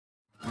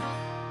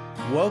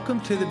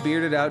Welcome to the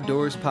Bearded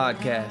Outdoors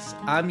podcast.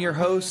 I'm your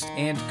host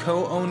and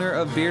co-owner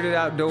of Bearded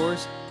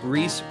Outdoors,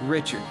 Reese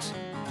Richards.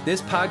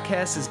 This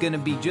podcast is going to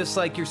be just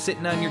like you're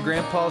sitting on your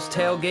grandpa's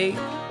tailgate.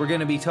 We're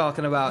going to be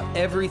talking about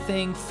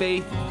everything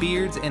faith,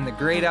 beards, and the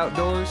great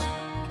outdoors.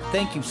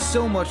 Thank you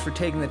so much for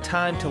taking the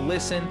time to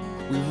listen.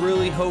 We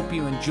really hope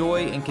you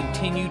enjoy and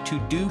continue to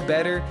do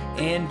better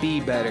and be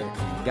better.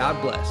 God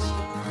bless.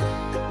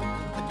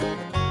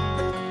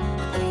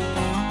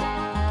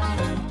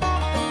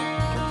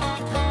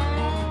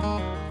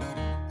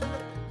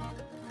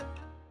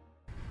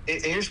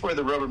 Here's where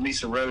the rubber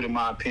meets the road, in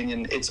my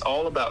opinion. It's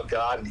all about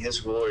God and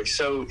His glory.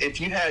 So if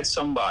you had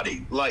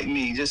somebody like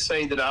me, just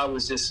say that I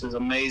was just an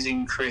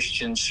amazing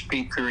Christian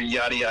speaker,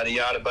 yada, yada,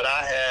 yada, but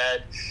I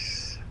had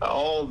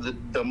all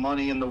the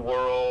money in the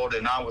world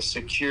and I was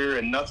secure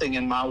and nothing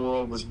in my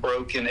world was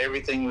broken.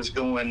 Everything was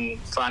going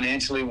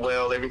financially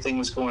well. Everything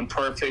was going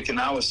perfect. And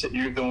I was sitting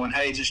here going,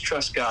 hey, just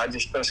trust God,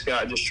 just trust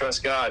God, just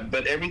trust God.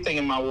 But everything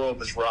in my world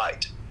was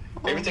right.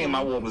 Everything in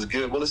my world was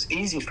good. Well, it's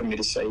easy for me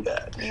to say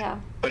that. Yeah.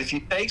 But if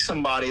you take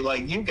somebody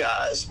like you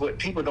guys, what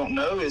people don't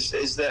know is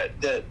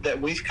that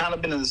we've kind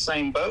of been in the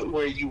same boat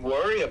where you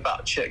worry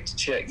about check to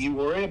check. You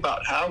worry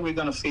about how are we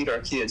going to feed our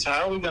kids?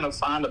 How are we going to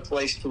find a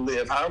place to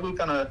live? How are we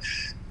going to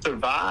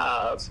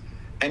survive?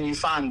 And you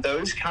find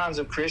those kinds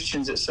of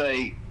Christians that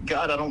say,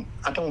 God,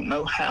 I don't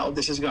know how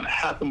this is going to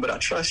happen, but I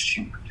trust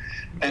you.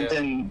 And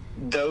then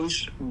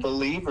those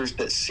believers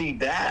that see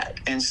that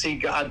and see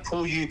God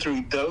pull you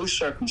through those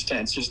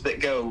circumstances that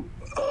go,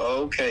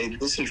 oh, okay,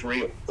 this is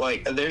real.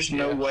 Like, there's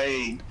no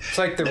way. It's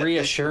like the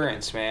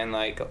reassurance, man.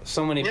 Like,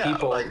 so many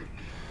people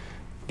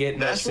get in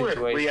those situations.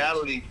 That's where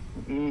reality,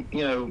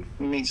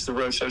 meets the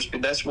road, so to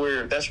speak. That's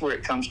where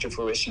it comes to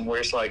fruition,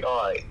 where it's like,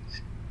 all right,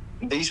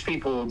 these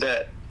people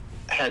that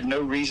had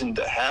no reason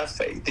to have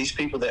faith, these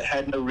people that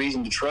had no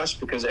reason to trust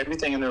because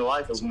everything in their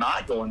life was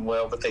not going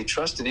well, but they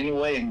trusted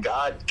anyway, and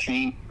God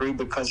came through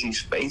because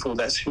He's faithful.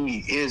 That's who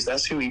He is.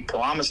 That's who He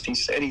promised. He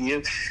said He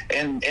is,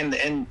 and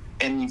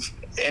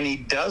He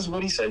does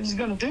what He said He's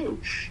going to do.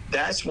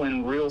 That's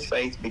when real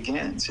faith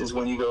begins. Is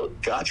when you go,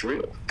 God's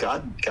real.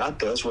 God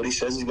does what He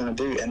says He's going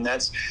to do, and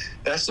that's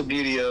the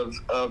beauty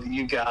of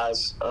you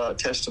guys'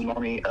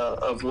 testimony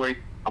of where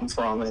I'm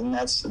from, and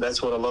that's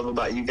what I love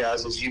about you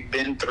guys is you've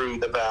been through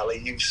the valley.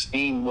 You've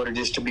seen what it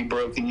is to be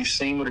broken. You've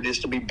seen what it is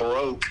to be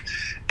broke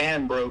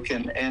and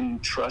broken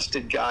and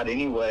trusted God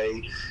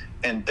anyway,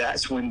 and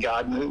that's when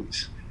God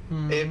moves.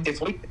 Mm-hmm. If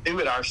we do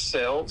it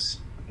ourselves,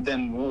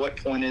 then what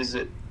point is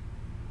it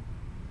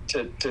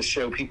to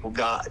show people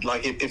God?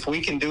 Like if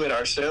we can do it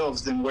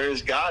ourselves, then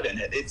where's God in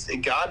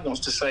it? God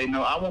wants to say,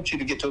 no, I want you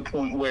to get to a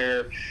point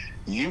where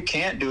you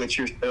can't do it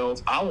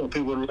yourself. I want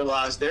people to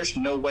realize there's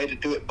no way to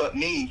do it but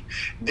me.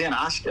 Then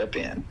I step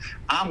in.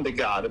 I'm the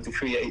God of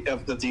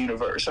the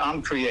universe.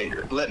 I'm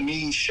creator. Let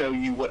me show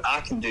you what I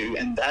can do.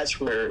 And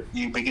that's where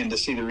you begin to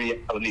see the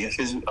reality of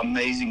His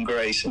amazing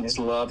grace and His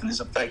love and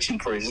His affection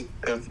for His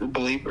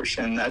believers.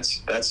 And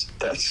that's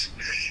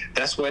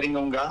waiting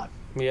on God.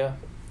 Yeah.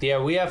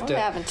 Yeah, we have to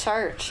have in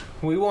church.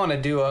 We want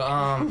to do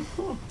a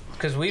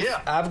because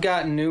I've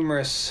gotten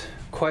numerous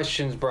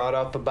questions brought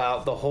up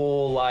about the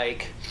whole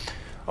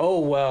oh,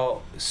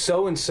 well,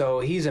 so-and-so,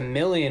 he's a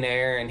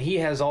millionaire and he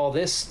has all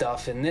this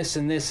stuff and this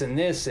and this and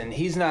this, and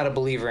he's not a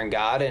believer in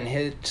God, and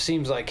it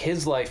seems like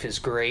his life is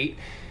great.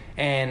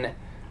 And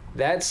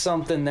that's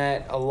something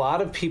that a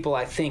lot of people,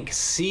 I think,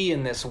 see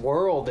in this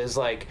world is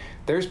like,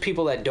 there's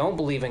people that don't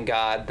believe in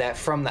God that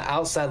from the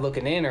outside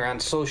looking in or on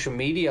social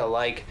media,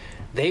 like,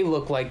 they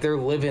look like they're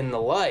living the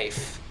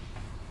life.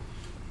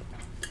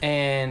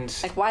 And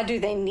why do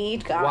they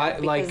need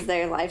God? Because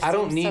their life seems so great. I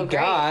don't need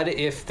God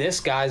if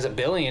this guy's a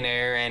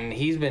billionaire and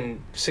he's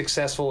been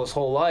successful his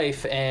whole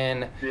life.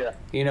 And,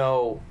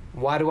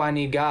 why do I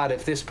need God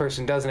if this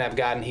person doesn't have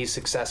God and he's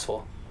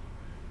successful?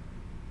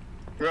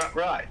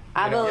 Right.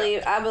 I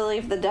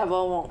believe the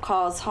devil won't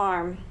cause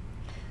harm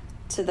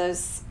to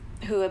those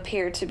who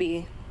appear to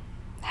be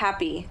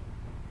happy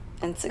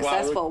and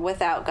successful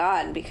without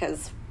God,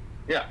 because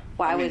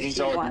why would he's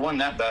already won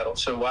that battle,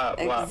 so why?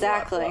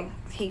 Exactly.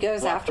 He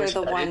goes after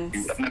the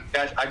ones.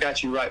 I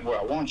got you right where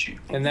I want you.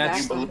 And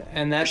that's where,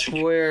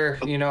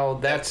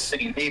 that's...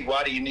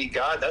 Why do you need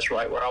God? That's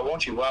right where I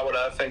want you. Why would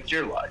I affect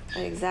your life?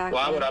 Exactly.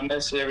 Why would I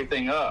mess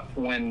everything up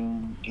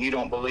when you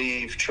don't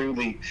believe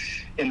truly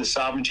in the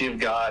sovereignty of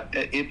God?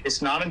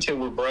 It's not until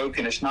we're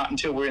broken, it's not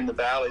until we're in the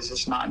valleys,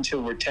 it's not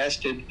until we're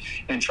tested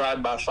and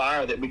tried by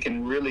fire that we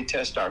can really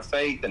test our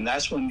faith. And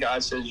that's when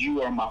God says,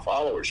 you are my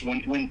followers.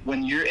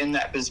 When you're in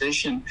that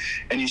position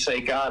and you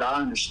say, God,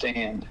 I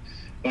understand.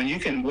 When you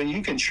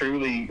can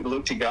truly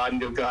look to God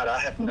and go, God, I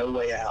have no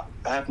way out.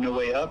 I have no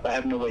way up. I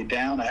have no way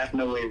down. I have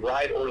no way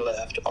right or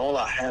left. All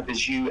I have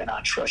is you, and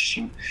I trust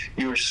you.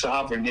 You are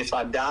sovereign. If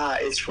I die,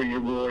 it's for your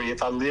glory.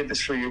 If I live,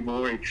 it's for your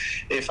glory.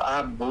 If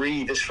I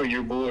breathe, it's for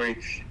your glory.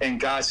 And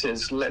God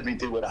says, let me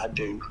do what I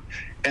do.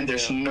 And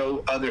there's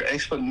no other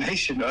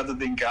explanation other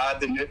than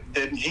God,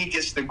 than He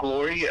gets the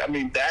glory. I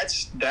mean,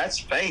 that's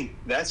faith.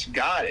 That's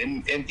God.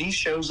 And He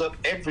shows up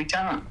every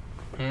time.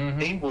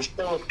 He will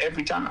show up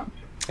every time.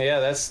 Yeah,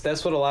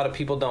 that's what a lot of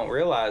people don't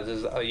realize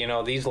is,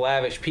 these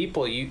lavish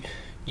people,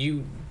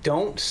 you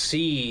don't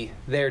see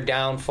their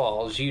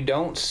downfalls. You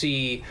don't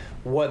see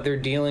what they're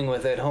dealing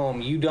with at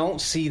home. You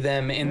don't see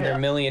them in their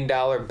 $1 million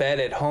bed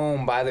at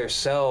home by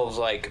themselves,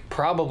 like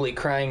probably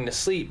crying to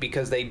sleep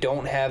because they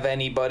don't have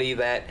anybody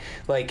that,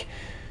 like,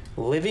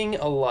 living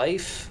a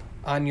life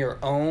on your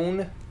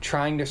own,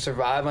 trying to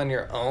survive on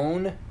your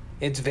own.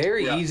 It's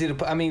very easy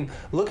to, I mean,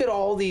 look at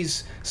all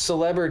these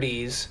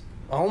celebrities.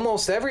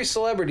 Almost every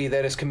celebrity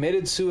that has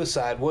committed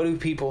suicide, what do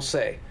people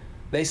say?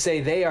 They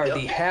say they are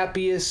the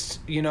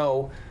happiest,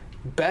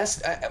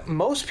 best.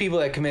 Most people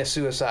that commit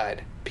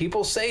suicide,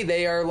 people say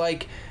they are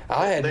like,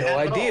 I had no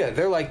idea.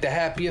 They're like the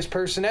happiest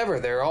person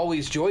ever. They're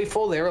always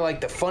joyful. They were like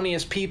the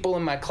funniest people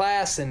in my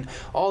class and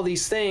all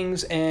these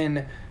things.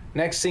 And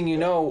next thing you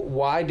know,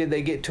 why did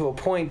they get to a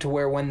point to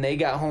where when they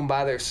got home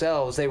by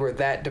themselves, they were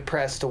that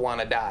depressed to want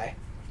to die?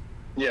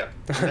 Yeah,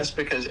 that's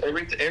because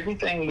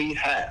everything we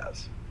have,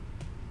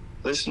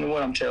 listen to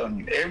what I'm telling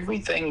you,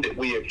 everything that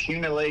we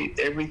accumulate,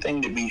 everything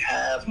that we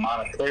have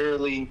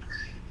monetarily,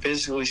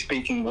 physically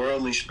speaking,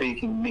 worldly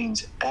speaking,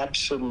 means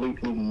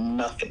absolutely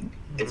nothing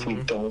if we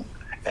don't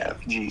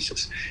have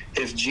Jesus.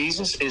 If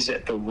Jesus is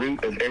at the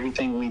root of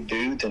everything we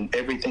do, then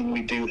everything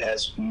we do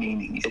has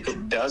meaning. If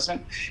it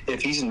doesn't,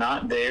 if he's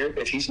not there,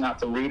 if he's not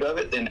the root of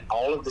it, then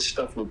all of this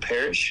stuff will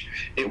perish.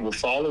 It will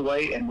fall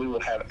away and we will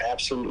have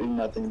absolutely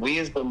nothing. We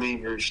as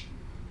believers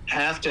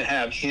have to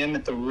have him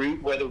at the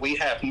root, whether we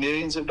have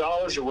millions of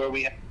dollars or whether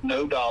we have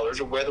no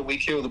dollars, or whether we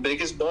kill the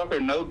biggest buck or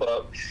no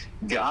buck.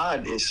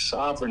 God is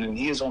sovereign and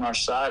he is on our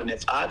side. And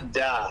if I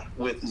die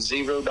with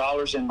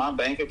 $0 in my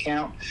bank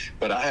account,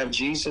 but I have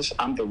Jesus,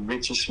 I'm the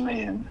richest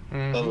man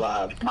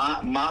alive.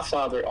 My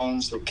Father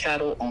owns the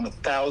cattle on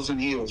 1,000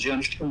 hills. You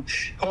understand?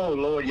 Oh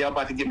Lord, y'all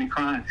about to get me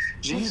crying.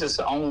 Jesus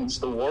owns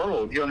the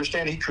world. You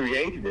understand? He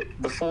created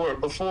it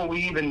before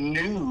we even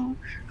knew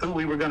who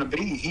we were going to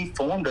be. He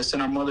formed us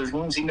in our mother's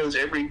wombs. He knows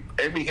every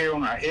hair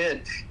on our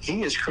head.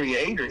 He is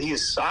creator. He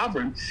is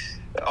sovereign.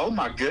 Oh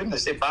my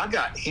goodness. If I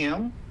got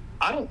him,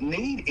 I don't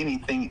need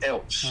anything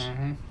else.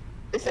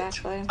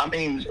 Exactly. I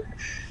mean,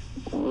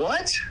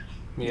 what?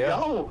 Yeah.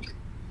 No.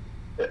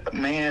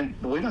 Man,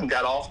 we done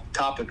got off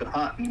topic of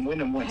hunting. We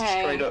done went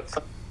straight up.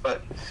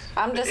 But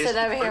I'm just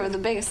sitting over here with the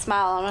biggest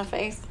smile on my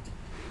face.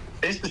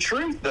 It's the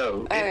truth,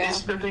 though.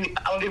 It's the thing.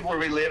 I live where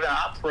we live, and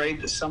I pray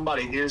that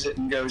somebody hears it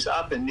and goes,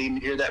 I've been needing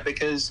to hear that,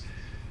 because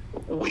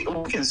we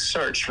can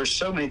search for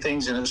so many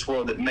things in this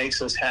world that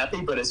makes us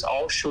happy, but it's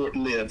all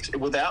short-lived.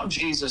 Without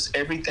Jesus,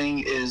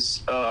 everything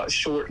is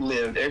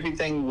short-lived.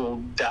 Everything will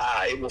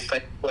die. It will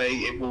fade away.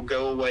 It will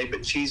go away,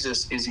 but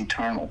Jesus is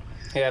eternal.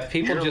 Yeah, if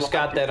people just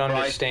got that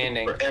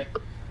understanding.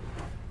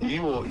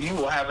 You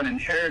will have an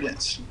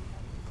inheritance.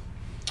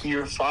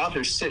 Your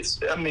Father sits,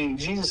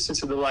 Jesus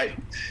sits at the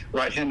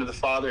right hand of the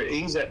Father.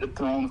 He's at the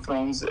throne of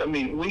thrones.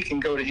 We can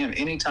go to him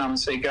anytime and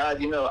say, God,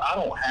 I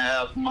don't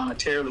have,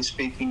 monetarily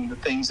speaking, the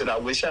things that I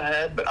wish I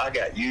had, but I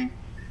got you,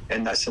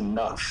 and that's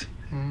enough.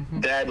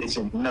 That is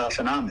enough,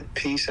 and I'm at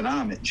peace, and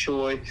I'm at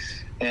joy,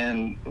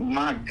 and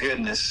my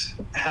goodness,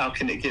 how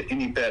can it get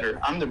any better?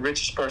 I'm the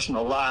richest person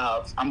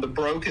alive. I'm the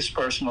brokest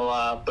person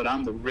alive, but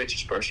I'm the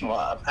richest person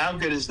alive. How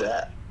good is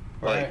that?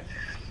 Right.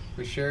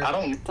 For sure. I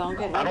don't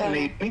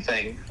need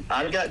anything.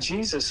 I've got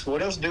Jesus.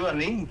 What else do I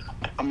need?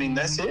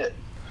 That's it.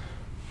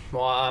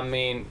 Well, I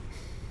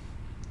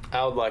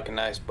would like a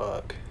nice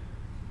buck.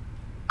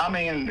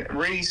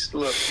 Reese,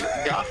 look,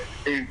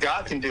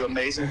 God can do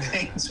amazing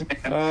things, man.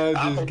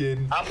 I'm just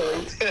kidding. I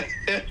believe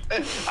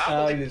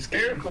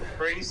miracles,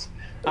 Reese.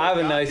 I have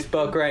a nice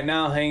buck right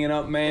now hanging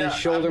up, man,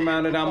 shoulder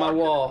mounted on my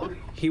wall.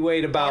 He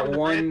weighed about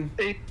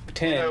 110.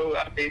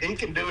 He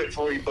can do it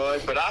for you,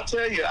 bud. But I'll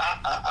tell you,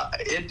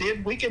 it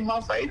did weaken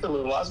my faith a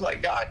little. I was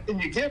like, God, can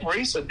you give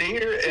Reese a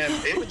deer? And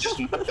it was just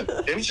nothing.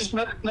 It was just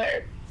nothing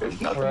there. There was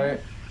nothing right.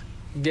 there.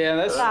 Yeah,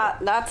 that's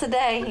not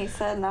today. He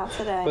said not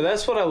today. But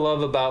that's what I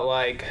love about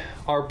like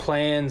our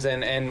plans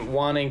and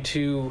wanting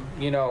to,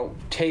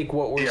 take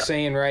what we're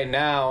saying right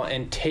now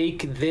and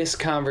take this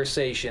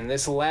conversation,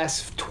 this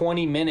last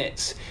 20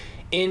 minutes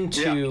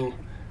into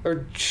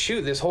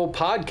this whole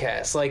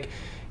podcast. Like,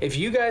 if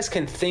you guys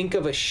can think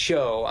of a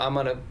show, I'm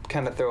gonna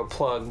kind of throw a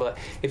plug, but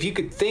if you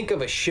could think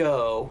of a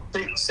show,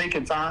 Seek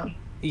and Find.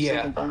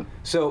 Yeah.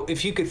 So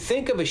if you could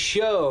think of a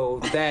show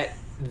that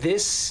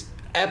this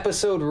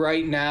episode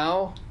right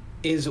now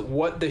is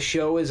what the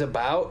show is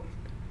about,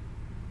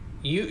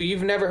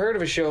 you've never heard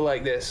of a show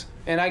like this,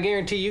 and I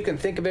guarantee you can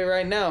think of it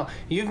right now.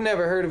 You've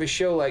never heard of a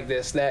show like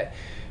this that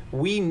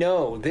we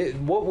know that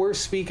what we're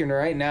speaking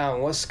right now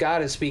and what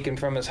Scott is speaking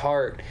from his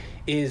heart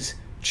is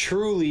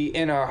truly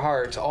in our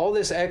hearts. All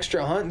this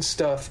extra hunting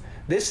stuff,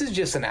 this is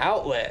just an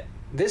outlet.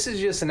 This is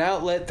just an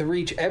outlet to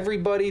reach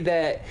everybody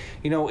that,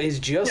 is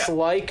just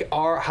like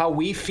how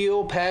we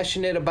feel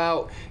passionate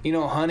about,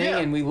 hunting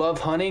and we love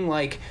hunting.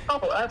 Like,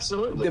 oh,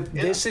 absolutely.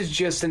 This is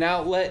just an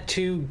outlet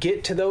to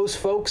get to those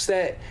folks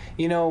that,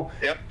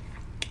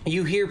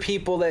 you hear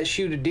people that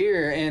shoot a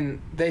deer and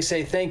they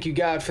say, thank you,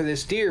 God, for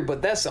this deer, but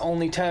that's the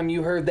only time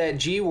you heard that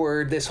G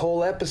word this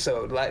whole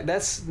episode. Like,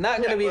 that's not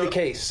going to be the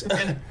case.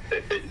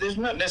 There's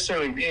not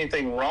necessarily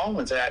anything wrong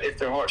with that if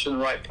their heart's in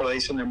the right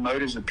place and their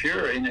motives are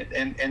pure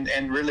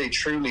and really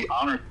truly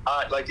honor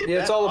God. Like,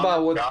 it's all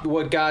about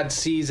what God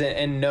sees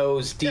and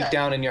knows deep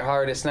down in your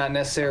heart. It's not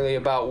necessarily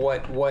about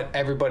what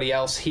everybody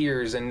else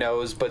hears and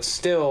knows, but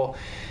still,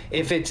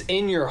 if it's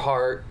in your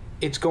heart,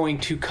 it's going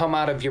to come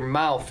out of your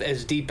mouth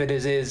as deep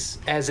as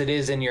it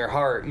is in your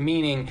heart.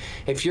 Meaning,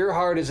 if your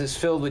heart is as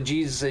filled with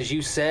Jesus as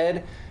you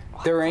said,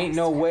 there ain't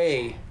no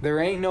way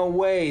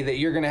that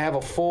you're going to have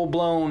a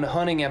full-blown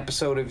hunting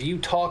episode of you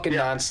talking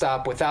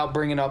nonstop without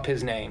bringing up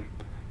his name.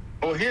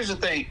 Well, here's the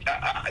thing.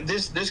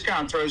 This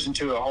kind of throws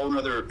into a whole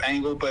other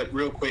angle, but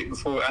real quick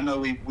before, I know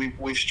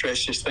we've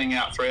stretched this thing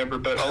out forever,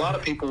 but a lot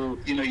of people,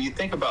 you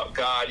think about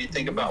God, you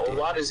think about, well,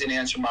 why does it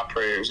answer my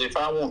prayers? If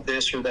I want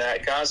this or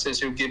that, God says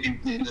he'll give you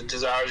the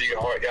desires of your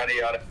heart, yada,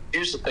 yada.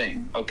 Here's the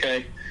thing,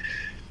 okay?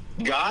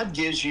 God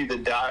gives you the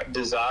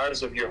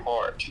desires of your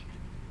heart.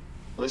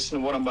 Listen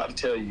to what I'm about to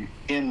tell you.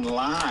 In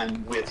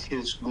line with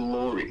his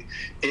glory.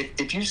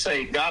 If you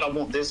say, God, I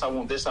want this, I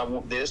want this, I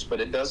want this, but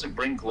it doesn't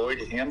bring glory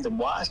to him, then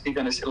why is he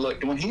going to say,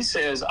 look, when he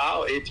says,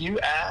 if you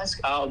ask,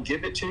 I'll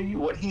give it to you,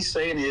 what he's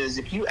saying is,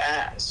 if you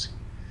ask,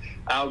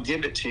 I'll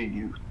give it to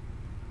you,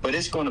 but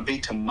it's going to be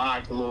to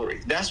my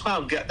glory. That's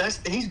why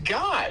he's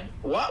God.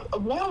 Why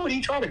would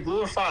he try to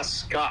glorify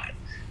Scott?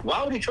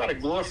 Why would he try to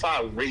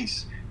glorify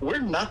Reese? We're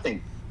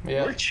nothing.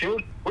 Yeah. We're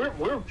children.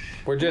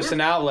 We're just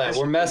an outlet.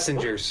 We're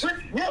messengers.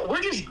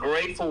 We're just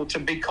grateful to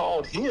be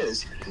called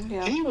his.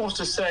 Yeah. He wants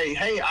to say,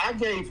 hey, I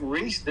gave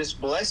Reese this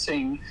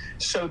blessing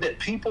so that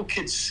people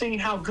could see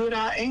how good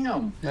I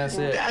am. That's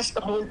it. That's the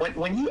whole.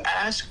 When you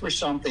ask for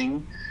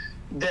something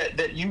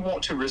that you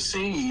want to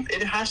receive,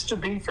 it has to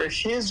be for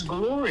his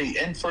glory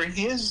and for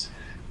his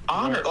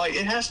honor. Right. Like,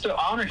 it has to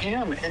honor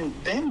him, and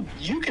then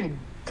you can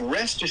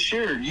rest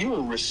assured you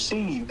will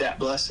receive that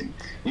blessing.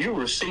 You will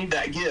receive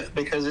that gift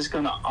because it's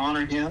going to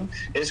honor him.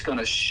 It's going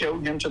to show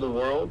him to the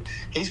world.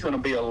 He's going to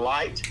be a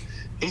light.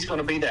 He's going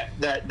to be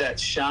that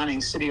shining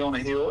city on a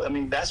hill. I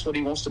mean, that's what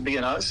he wants to be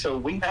in us. So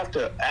we have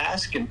to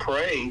ask and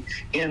pray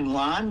in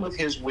line with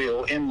his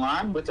will, in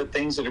line with the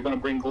things that are going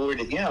to bring glory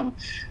to him.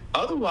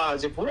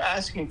 Otherwise, if we're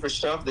asking for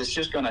stuff that's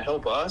just going to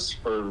help us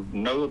for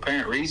no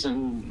apparent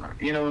reason,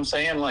 you know what I'm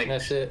saying? Like,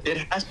 that's it. It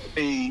has to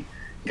be,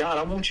 God,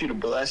 I want you to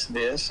bless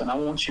this, and I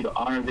want you to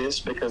honor this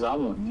because I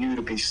want you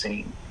to be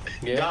seen.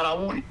 Yeah. God, I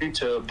want you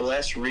to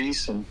bless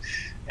Reese and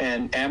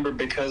Amber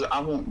because I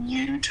want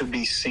you to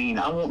be seen.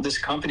 I want this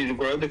company to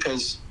grow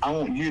because I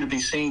want you to be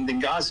seen. Then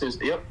God says,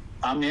 yep,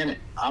 I'm in it.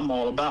 I'm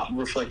all about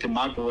reflecting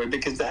my glory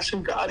because that's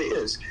who God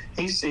is.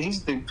 He's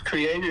the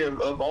creator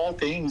of all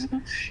things.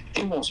 And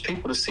he wants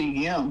people to see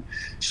him.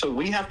 So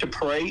we have to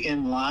pray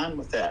in line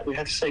with that. We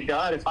have to say,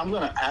 God, if I'm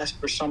going to ask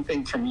for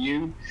something from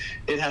you,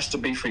 it has to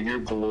be for your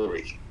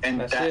glory.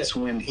 And that's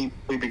when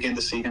we begin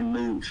to see him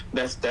move.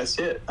 That's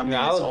it. I mean,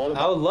 I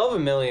would love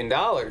 $1 million,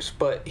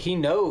 but he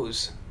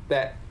knows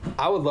that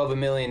I would love $1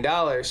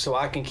 million so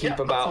I can keep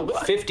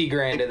about 50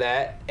 grand of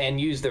that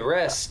and use the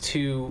rest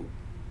to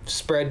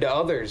spread to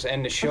others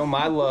and to show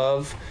my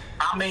love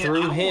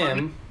through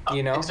him.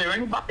 Is there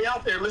anybody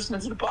out there listening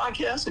to the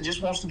podcast that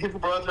just wants to give a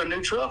brother a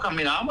new truck? I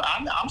mean,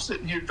 I'm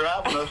sitting here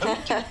driving a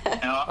hoot.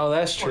 Oh,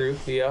 that's true.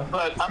 Yeah.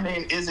 But I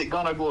mean, is it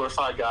going to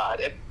glorify God?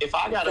 If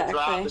I got to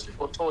drive this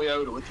little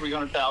Toyota with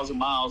 300,000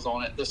 miles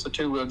on it, that's a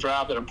two-wheel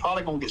drive that I'm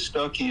probably going to get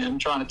stuck in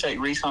trying to take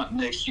Reese hunting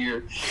next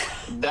year,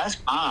 that's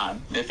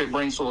fine if it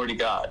brings glory to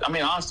God. I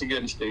mean, honest to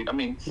goodness, dude. I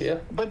mean, yeah.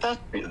 But that's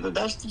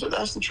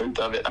the truth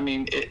of it. I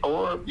mean,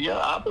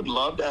 I would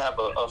love to have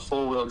a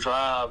four-wheel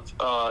drive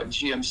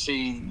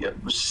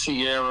GMC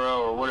Sierra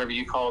or whatever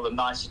you call the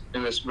nicest,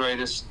 newest,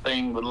 greatest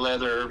thing with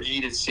leather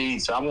heated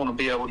seats. I want to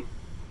be able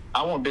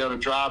to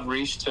drive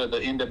Reese to the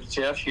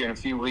NWTF here in a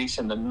few weeks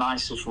in the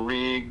nicest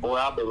rig. Boy,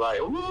 I'll be like,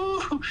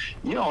 ooh,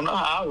 you don't know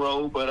how I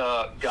roll,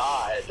 but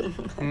God,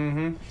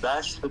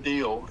 that's the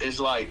deal. It's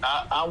like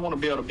I want to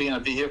be able to be in a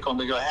vehicle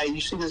and they go, hey, you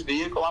see this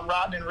vehicle I'm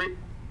riding in?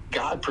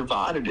 God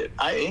provided it.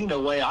 Ain't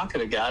no way I could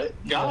have got it.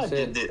 God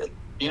did it.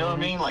 You know what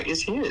I mean? Like,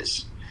 it's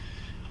his.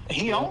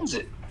 He owns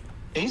it.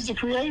 He's the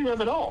creator of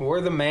it all.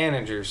 We're the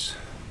managers.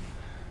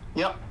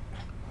 Yep.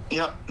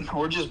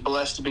 We're just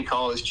blessed to be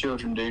called his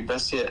children, dude.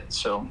 That's it.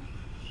 So.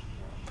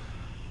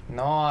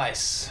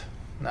 Nice.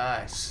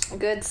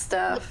 Good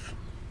stuff.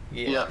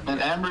 Yeah. And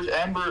Amber.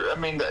 I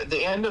mean,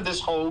 the end of this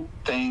whole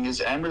thing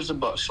is Amber's a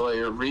buck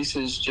slayer. Reese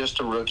is just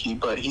a rookie,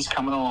 but he's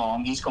coming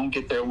along. He's going to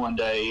get there one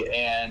day,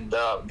 and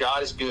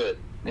God is good.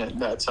 Yeah,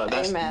 that's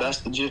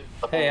the gist.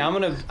 Hey, I'm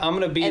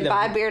gonna be and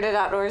buy Bearded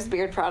Outdoors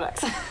beard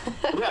products.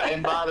 Yeah,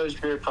 and buy those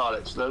beard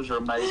products. Those are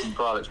amazing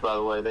products, by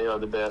the way. They are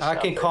the best. I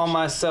can call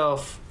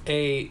myself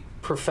a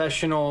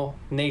professional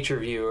nature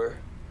viewer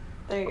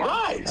There you go.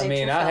 Right. I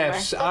mean, I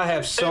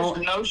have so.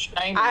 There's no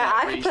shame.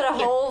 I could put a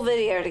whole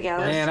video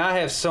together. Man, I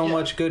have so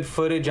much good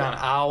footage on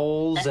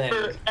owls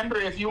Amber,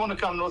 if you want to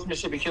come to North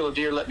Mississippi kill a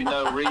deer, let me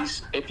know.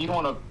 Reese, if you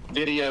want to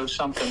video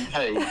something,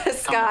 hey.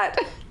 Scott,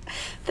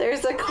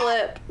 there's a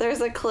clip.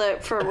 There's a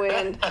clip for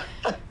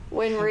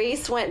when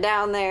Reese went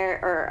down there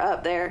or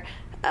up there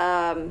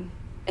in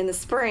the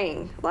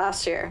spring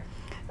last year,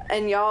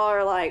 and y'all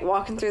are like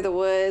walking through the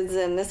woods,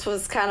 and this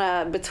was kind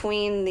of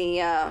between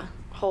the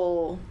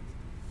whole.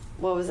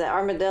 What was it?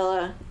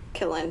 Armadillo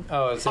killing.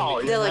 Oh, it's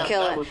Armadillo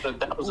killing.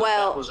 That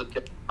was a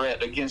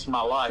threat against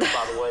my life,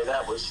 by the way.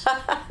 That was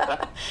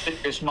the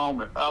biggest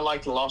moment. I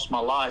like to lost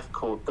my life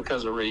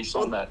because of Reese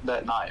on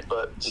that night,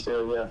 but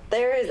still, yeah.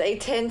 There is a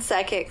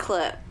 10-second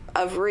clip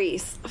of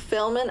Reese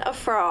filming a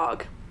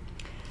frog,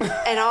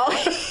 and all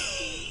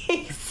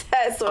he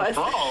says was,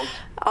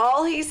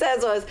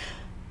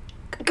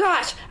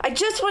 "Gosh, I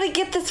just want to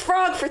get this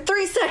frog for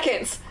 3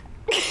 seconds."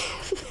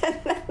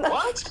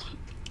 What?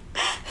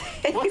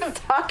 He's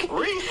talking.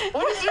 Reese,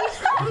 what is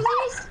this?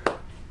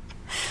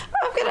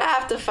 I'm gonna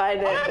have to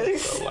find it and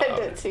send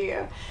it to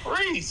you.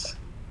 Reese,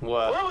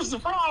 what? Where was the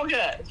frog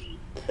at?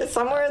 It's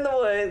somewhere in the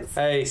woods.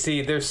 Hey,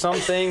 see, there's some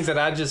things that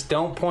I just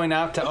don't point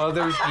out to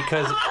others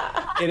because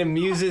it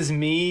amuses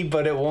me,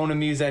 but it won't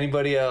amuse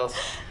anybody else.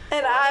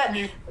 And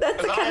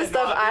that's the kind of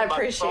stuff I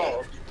appreciate.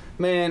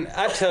 Man,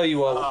 I tell you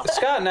what,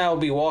 Scott and I will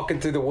be walking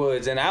through the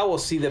woods, and I will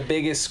see the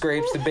biggest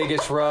scrapes, the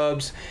biggest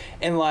rubs,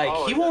 and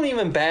he won't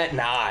even bat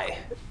an eye.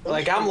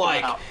 Like I'm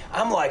like,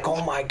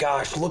 oh my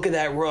gosh, look at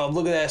that rub,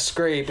 look at that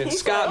scrape, and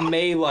Scott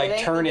may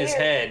turn his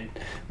head,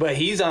 but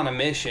he's on a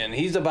mission.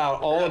 He's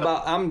about.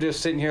 I'm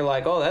just sitting here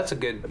like, oh, that's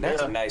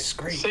a nice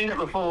scrape. Seen it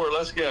before.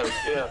 Let's go.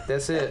 Yeah,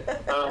 that's it.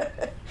 Oh,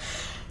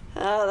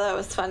 that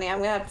was funny. I'm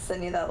gonna have to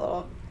send you that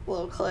little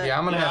clip. Yeah,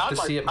 I'm gonna have to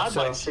see it myself.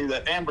 I'd like to see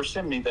that. Amber,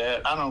 send me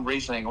that. I know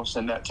Reese ain't gonna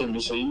send that to me,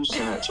 so you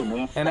send that to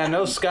me. And I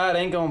know Scott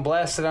ain't gonna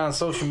blast it on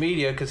social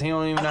media because he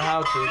don't even know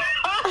how to.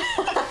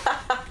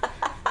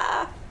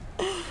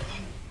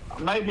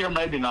 Maybe or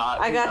maybe not.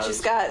 I got you,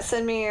 Scott.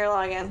 Send me your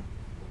login.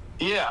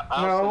 Yeah.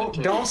 No,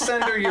 don't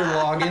send her your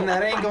login.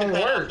 That ain't gonna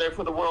work. There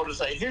for the world to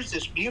say, here's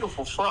this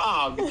beautiful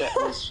frog that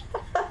was.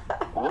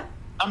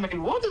 I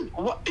mean, what?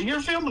 You're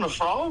filming a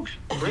frog?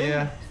 Really?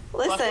 Yeah.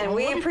 Listen,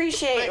 we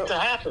appreciate to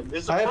happen.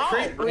 It's a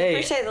frog. We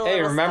appreciate the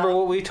little remember stuff.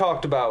 what we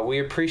talked about. We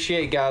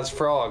appreciate God's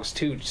frogs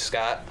too,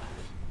 Scott.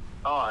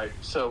 All right,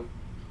 so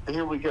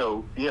here we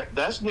go. Yeah,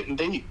 that's getting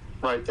deep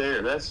right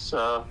there. That's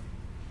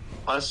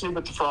let's see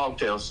what the frog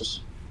tells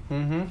us.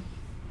 Mm-hmm.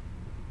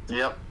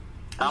 Yep.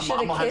 I'm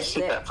going to have to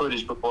see that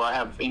footage before I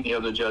have any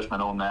other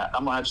judgment on that.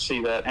 I'm going to have to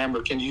see that.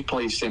 Amber, can you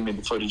please send me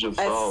the footage of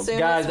the frog?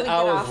 Guys,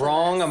 I was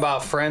wrong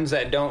about friends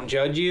that don't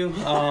judge you.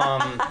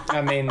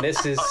 I mean,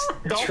 this is...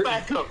 Don't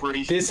back up,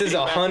 Reese. This is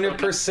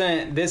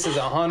 100%. This is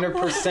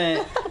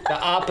 100% the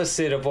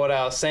opposite of what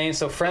I was saying.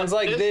 So friends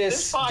like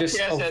this just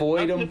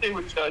avoid them. Nothing to do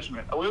with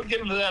judgment. We'll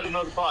get into that in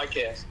another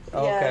podcast.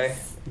 Okay.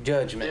 Yes.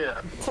 Judgment.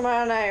 Yeah.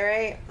 Tomorrow night,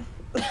 right?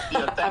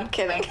 Yeah, I'm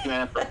kidding. Thank you,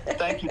 Amber.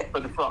 Thank you for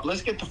the frog.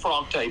 Let's get the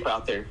frog tape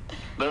out there.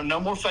 No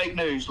more fake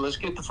news. Let's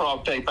get the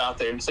frog tape out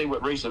there and see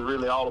what Reese is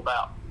really all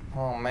about.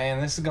 Oh, man,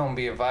 this is going to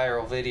be a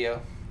viral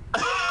video.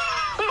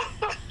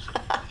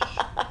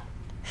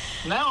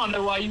 Now I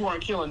know why you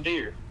weren't killing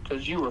deer,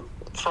 because you were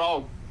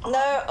frog.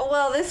 No,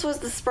 well, this was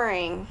the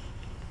spring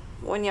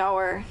when y'all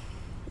were,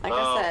 like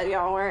I said,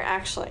 y'all were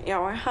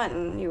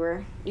hunting. You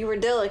were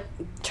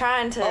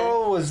trying to.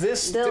 Oh, was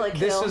this?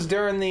 This was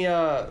during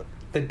the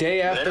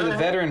day after the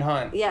veteran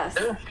hunt. Yes.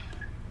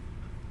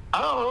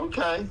 Oh,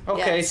 okay.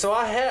 Okay, yes. So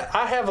I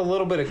have a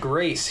little bit of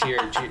grace here,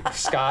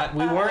 Scott.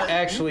 We weren't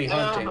actually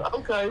hunting.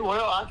 Okay,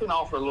 well, I can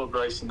offer a little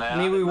grace in that. I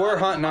mean, we were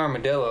hunting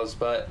armadillos,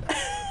 but...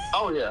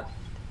 Oh, yeah.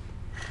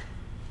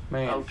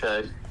 Man.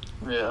 Okay,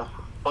 yeah.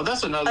 Well,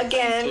 that's another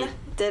thing, too.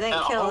 Didn't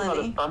kill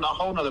any. A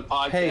whole nother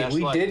podcast. Hey,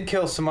 we did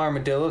kill some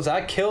armadillos.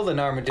 I killed an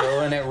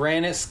armadillo, and it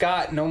ran at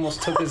Scott and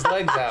almost took his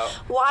legs out.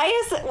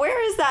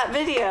 Where is that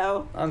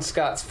video? On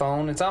Scott's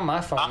phone. It's on my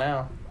phone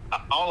now.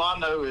 All I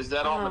know is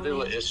that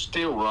armadillo is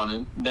still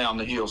running down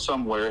the hill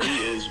somewhere.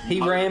 He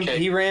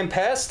ran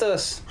past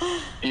us.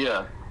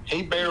 Yeah.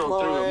 He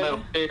barreled through a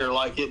metal chair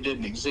like it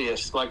didn't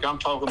exist. Like I'm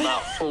talking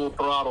about full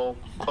throttle,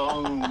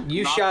 boom.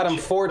 You shot him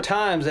 4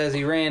 times as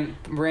he ran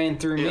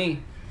through me.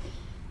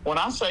 When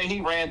I say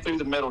he ran through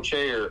the metal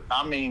chair,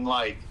 I mean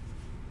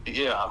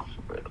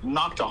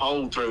knocked a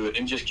hole through it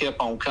and just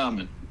kept on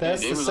coming.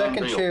 That's the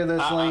second chair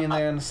that's laying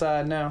there on the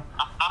side now.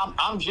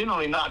 I'm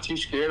generally not too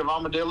scared of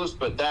armadillos,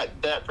 but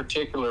that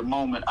particular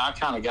moment, I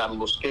kind of got a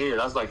little scared.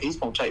 I was like, he's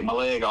going to take my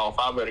leg off.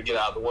 I better get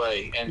out of the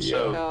way. And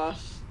so...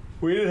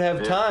 We didn't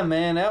have time,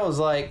 man. That was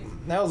like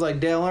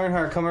Dale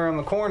Earnhardt coming around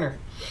the corner.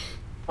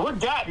 What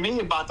got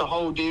me about the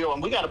whole deal,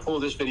 and we got to pull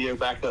this video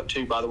back up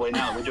too, by the way,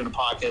 now that we're doing a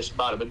podcast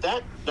about it,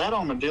 but that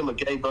armadillo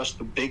gave us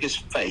the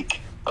biggest fake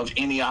of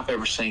any I've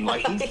ever seen.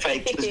 Like, he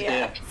faked his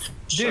death.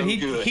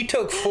 Dude, he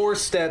took 4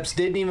 steps,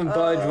 didn't even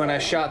budge when I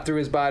shot through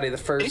his body the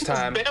first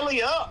time. He was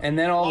belly up. And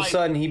then all of a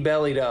sudden, he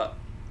bellied up.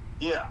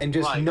 Yeah. And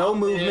just no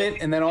movement,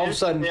 and then all of a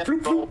sudden...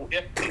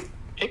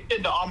 He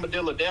did the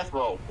armadillo death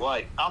roll.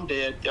 Like, I'm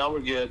dead. Y'all were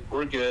good.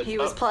 We're good. He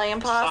was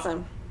playing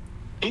possum.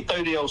 He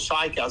threw the old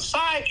psych out.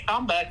 Psych!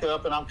 I'm back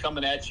up and I'm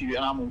coming at you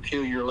and I'm going to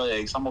kill your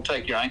legs. I'm going to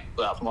take your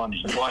ankles out from under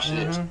you. Watch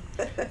this.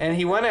 And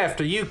he went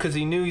after you because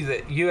he knew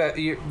that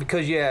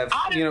because you have,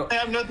 I didn't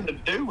have nothing to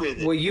do with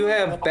it. Well, you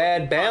have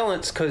bad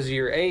balance because of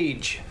your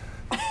age.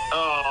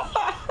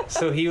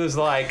 So he was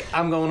like,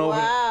 I'm going over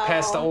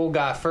past the old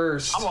guy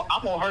first.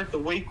 I'm going to hurt the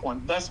weak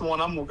one. That's the one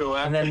I'm going to go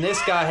after. And then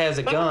this guy has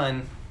a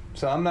gun,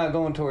 so I'm not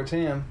going towards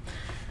him.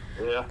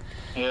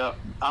 Yeah.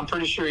 I'm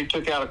pretty sure he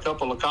took out a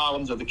couple of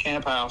columns of the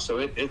camp house, so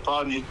it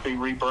probably needs to be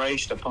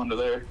rebraced up under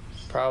there.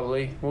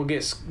 Probably. We'll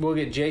get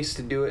Jace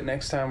to do it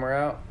next time we're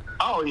out.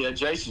 Oh, yeah,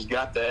 Jason's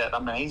got that. I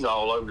mean, he's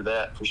all over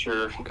that for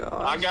sure. Gosh.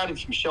 I got him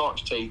some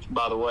shark's teeth,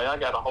 by the way. I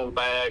got a whole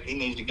bag. He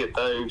needs to get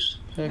those.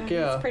 Heck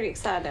yeah. It's pretty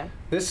exciting.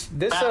 This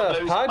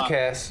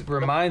podcast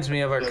reminds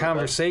me of our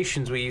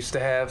conversations we used to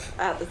have.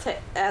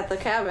 At the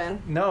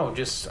cabin. No,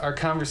 just our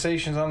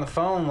conversations on the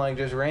phone, like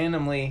just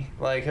randomly.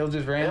 Like he'll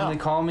just randomly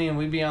call me and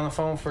we'd be on the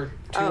phone for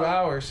 2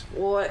 hours.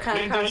 Well, what kind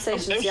of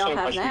conversations do y'all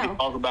have now? We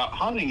talk about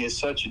hunting is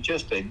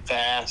just a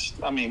vast.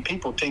 I mean,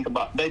 people think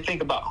about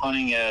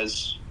hunting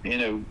as,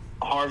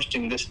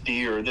 harvesting this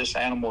deer or this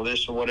animal,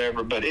 this or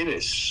whatever, but it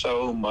is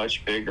so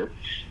much bigger.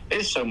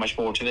 It's so much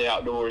more to the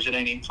outdoors. It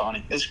ain't even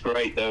funny. It's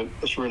great, though.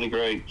 It's really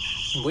great.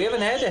 We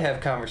haven't had to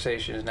have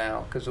conversations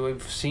now because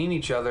we've seen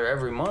each other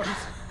every month.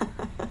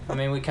 I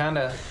mean, we kind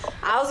of...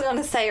 I was going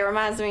to say it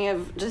reminds me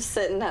of just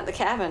sitting at the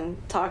cabin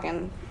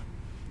talking.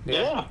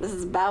 Yeah. This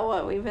is about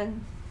what we've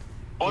been...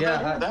 Well,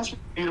 that's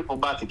what's beautiful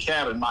about the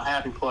cabin, my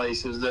happy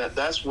place, is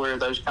that's where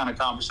those kind of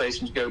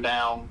conversations go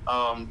down.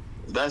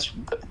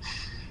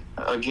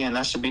 Again,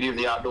 that's the beauty of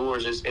the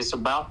outdoors. It's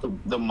about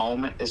the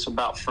moment. It's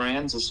about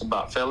friends. It's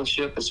about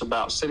fellowship. It's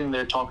about sitting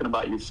there talking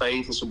about your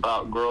faith. It's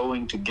about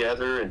growing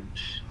together and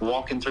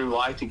walking through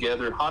life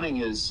together. Hunting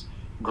is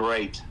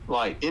great.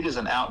 Like, it is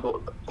an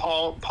outdoor.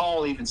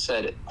 Paul even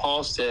said it.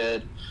 Paul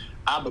said,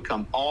 I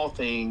become all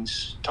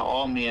things to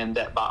all men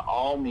that by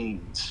all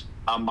means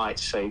I might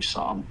save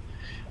some.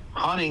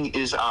 Hunting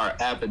is our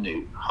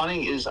avenue.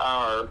 Hunting is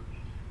our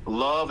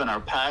love and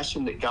our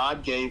passion that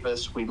God gave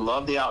us. We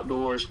love the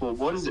outdoors. Well,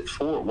 what is it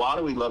for? Why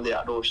do we love the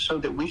outdoors? So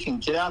that we can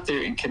get out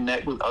there and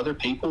connect with other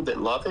people that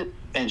love it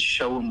and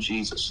show them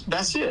Jesus.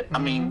 That's it. I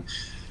mean,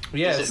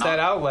 it's that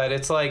outlet.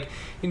 It's like,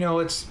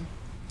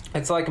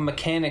 it's like a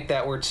mechanic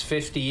that works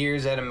 50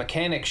 years at a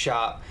mechanic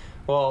shop.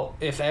 Well,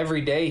 if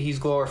every day he's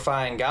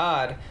glorifying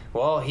God,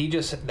 well,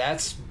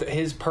 that's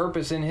his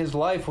purpose in his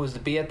life, was to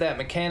be at that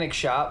mechanic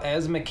shop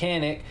as a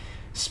mechanic,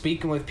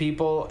 speaking with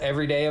people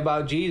every day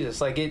about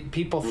Jesus. Like,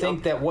 people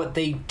think that what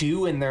they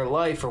do in their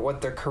life or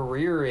what their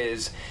career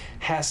is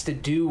has to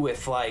do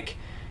with, like,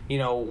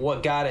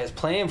 what God has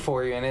planned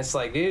for you. And it's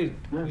like, dude,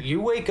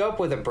 you wake up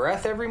with a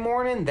breath every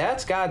morning,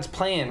 that's God's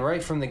plan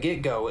right from the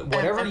get-go.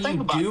 Whatever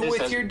you do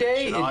with your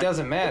day, it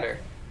doesn't matter.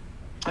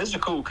 This is a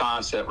cool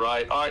concept,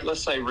 right? All right,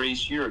 let's say,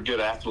 Reese, you're a good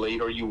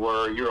athlete, or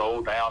you're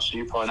old now, so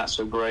you're probably not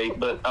so great,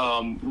 but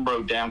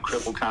broke down,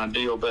 crippled kind of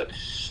deal. But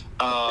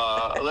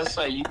let's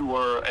say you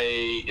were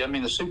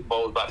the Super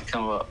Bowl is about to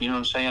come up. You know what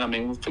I'm saying? I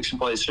mean, we're fixing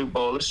to play the Super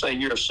Bowl. Let's say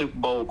you're a Super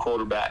Bowl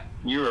quarterback.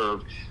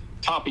 You're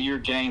top of your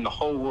game. The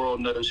whole world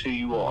knows who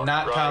you are.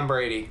 Not right? Tom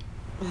Brady.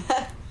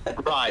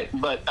 Right.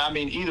 But, I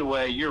mean, either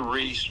way, you're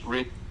Reese.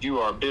 You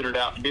are bearded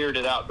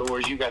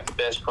outdoors. You got the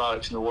best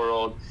products in the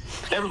world.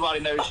 Everybody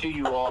knows who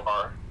you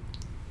are.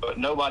 But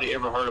nobody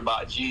ever heard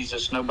about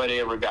Jesus. Nobody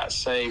ever got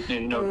saved.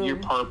 And, your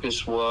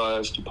purpose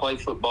was to play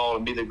football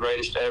and be the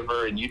greatest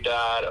ever. And you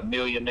died a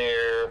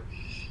millionaire.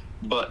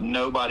 But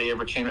nobody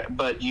ever came.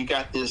 But you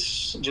got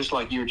this, just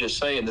like you were just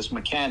saying, this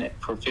mechanic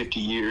for 50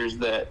 years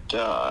that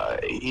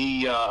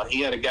he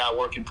had a guy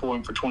working for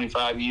him for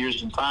 25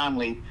 years. And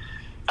finally,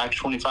 after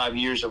 25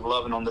 years of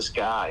loving on this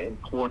guy and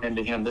pouring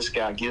into him, this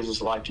guy gives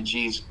his life to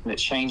Jesus. And it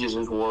changes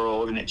his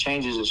world. And it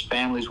changes his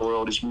family's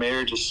world. His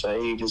marriage is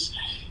saved.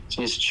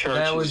 His church.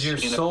 That was your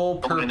sole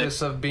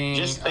purpose of being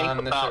on this earth. Just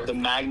think about the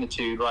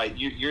magnitude, right?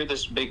 You're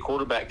this big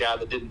quarterback guy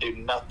that didn't do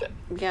nothing.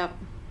 Yep.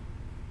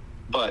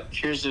 But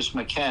here's this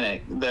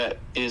mechanic that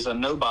is a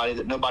nobody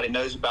that nobody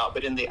knows about.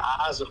 But in the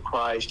eyes of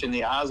Christ, in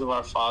the eyes of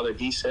our Father,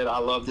 he said, I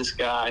love this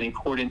guy. And he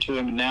poured into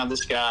him. And now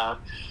this guy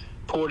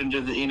poured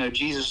into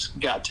Jesus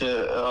got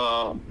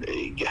to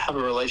have a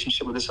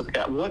relationship with this other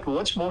guy.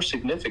 What's more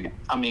significant?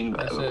 I mean,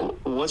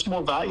 what's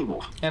more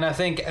valuable? And I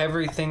think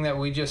everything that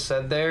we just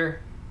said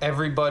there,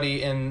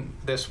 everybody in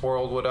this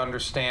world would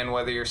understand,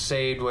 whether you're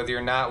saved, whether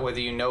you're not, whether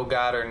you know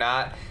God or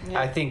not. Yeah.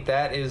 I think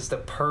that is the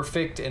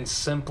perfect and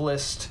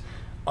simplest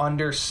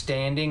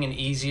understanding and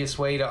easiest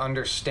way to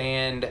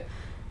understand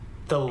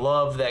the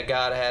love that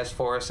God has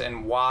for us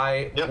and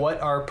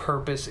what our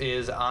purpose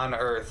is on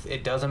earth.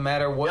 It doesn't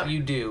matter what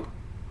you do.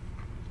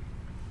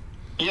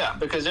 Yeah,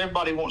 because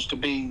everybody wants to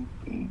be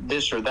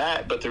this or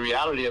that, but the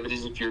reality of it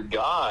is if you're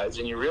God's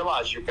and you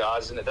realize you're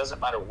God's, and it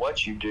doesn't matter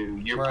what you do,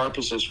 your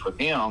purpose is for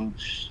him.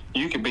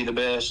 You could be the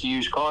best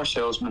used car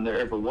salesman there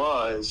ever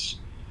was,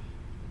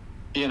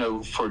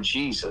 for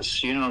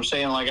Jesus. You know what I'm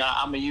saying? Like,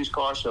 I'm a used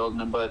car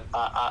salesman, but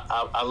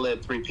I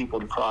led 3 people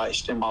to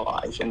Christ in my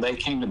life, and they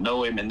came to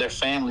know him, and their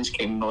families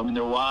came to know him, and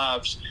their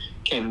wives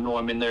came to know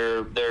him, and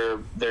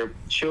their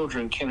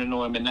children came to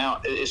know him. And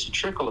now it's a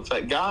trickle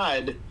effect.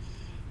 God,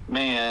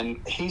 man,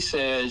 he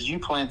says, you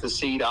plant the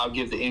seed, I'll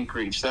give the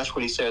increase. That's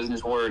what he says in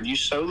his word. You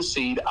sow the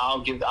seed,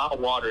 I'll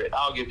water it,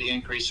 I'll give the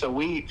increase. So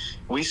we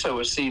sow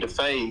a seed of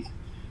faith,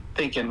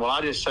 thinking, well,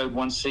 I just sowed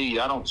one seed.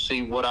 I don't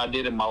see what I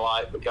did in my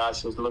life, but God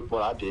says, look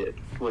what I did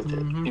with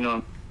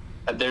it.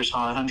 There's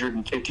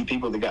 150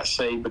 people that got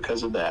saved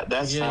because of that.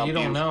 That's how you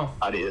don't know.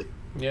 God is.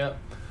 Yep.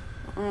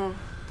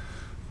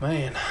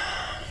 Man.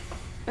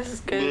 This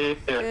is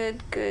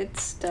good, good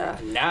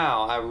stuff.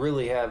 Now, I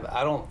really have,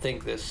 I don't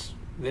think this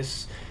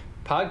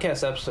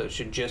podcast episode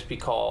should just be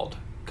called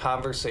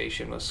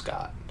Conversation with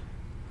Scott.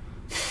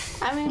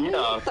 I mean, we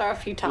can throw a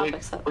few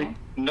topics up there.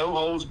 No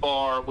holds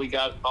bar. We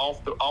got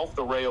off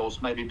the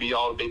rails. Maybe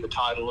ought to be the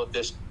title of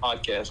this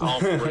podcast.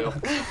 Off the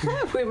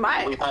rails. We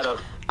might. We had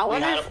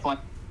a plan.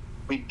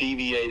 We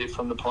deviated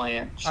from the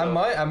plan. So. I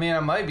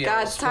might be able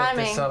to split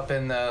timing. this up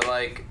in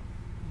the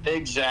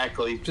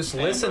Exactly. Just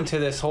listen to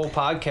this whole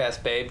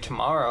podcast, babe,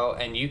 tomorrow,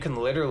 and you can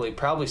literally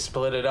probably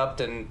split it up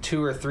in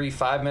 2 or 3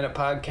 5-minute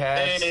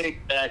podcasts.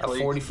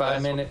 Exactly. A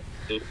 45-minute.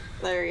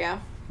 There you go.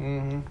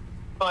 Mm-hmm.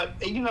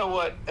 But you know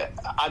what?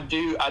 I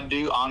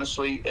do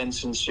honestly and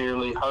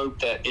sincerely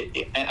hope that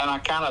and I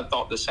kind of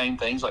thought the same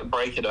things, like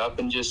break it up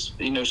and just,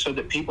 so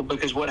that people,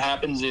 because what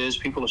happens is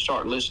people will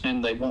start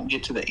listening, they won't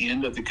get to the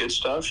end of the good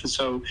stuff. And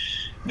so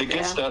the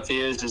good stuff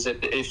is that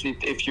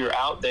if you're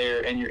out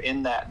there and you're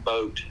in that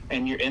boat,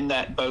 and you're in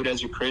that boat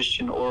as a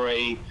Christian or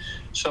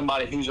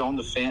somebody who's on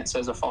the fence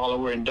as a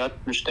follower and doesn't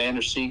understand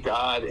or see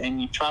God,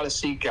 and you try to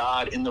see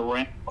God in the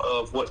realm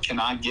of what can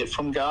I get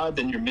from God,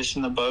 then you're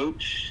missing the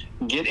boat.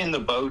 Get in the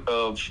boat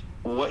of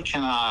what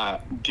can I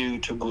do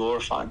to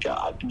glorify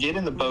God? Get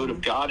in the boat of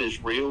God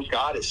is real,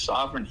 God is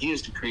sovereign, he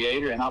is the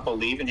creator, and I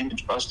believe in him and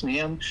trust in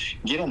him.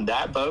 Get in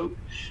that boat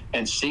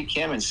and seek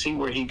him and see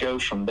where he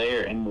goes from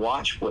there and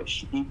watch what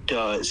he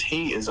does.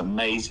 He is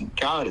amazing.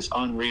 God is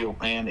unreal,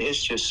 man.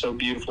 It's just so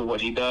beautiful what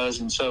he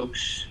does. And so,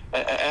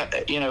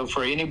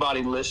 for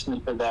anybody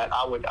listening to that,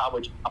 I would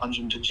challenge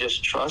them to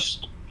just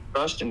trust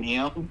in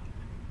him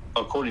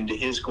according to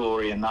his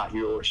glory and not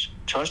yours.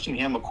 Trusting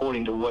him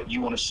according to what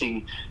you want to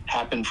see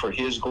happen for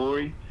his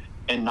glory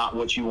and not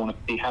what you want to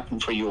see happen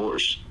for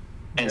yours,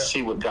 and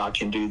see what God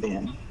can do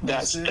then.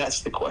 That's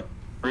the question,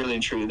 really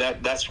and truly.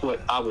 That's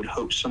what I would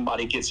hope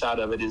somebody gets out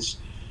of it, is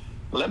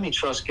let me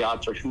trust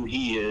God for who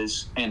he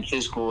is and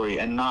his glory,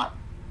 and not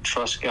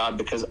trust God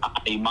because I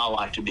need my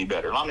life to be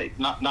better. I mean,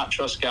 not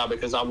trust God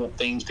because I want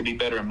things to be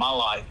better in my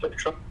life, but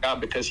trust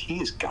God because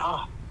he is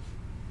God.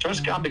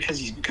 Trust God because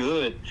he's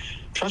good.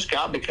 Trust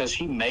God because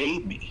he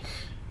made me.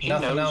 He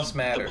Nothing knows else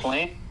matters. The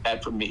plan he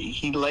had for me.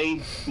 He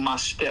laid my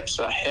steps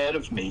ahead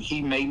of me.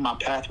 He made my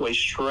pathway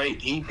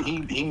straight.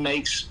 He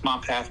makes my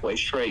pathway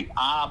straight.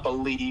 I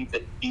believe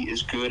that he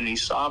is good and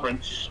he's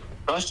sovereign.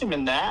 Trust him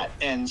in that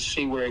and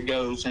see where it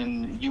goes,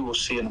 and you will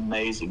see an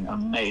amazing,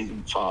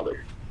 amazing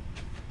Father.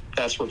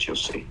 That's what you'll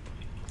see.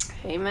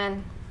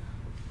 Amen.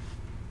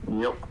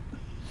 Yep.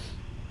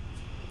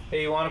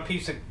 Hey, you want a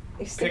piece of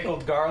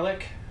pickled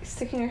garlic? You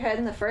sticking your head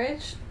in the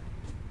fridge?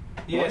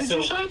 Yeah, what did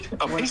you say?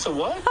 A piece of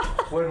what?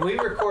 When we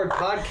record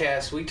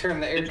podcasts, we turn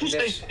the air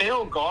conditioner. Did you say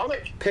stale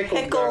garlic?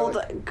 Pickled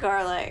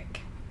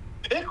garlic.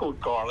 Pickled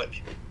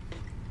garlic.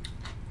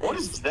 What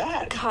is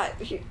that? God,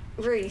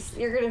 Reese,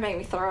 you're gonna make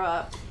me throw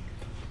up.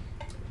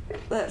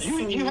 That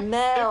you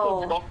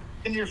smell. Have pickled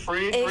in your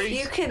fridge, if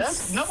Reese? You could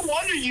no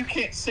wonder you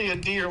can't see a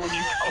deer when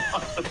you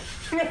come on.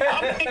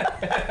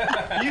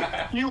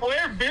 I mean, you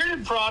wear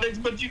bearded products,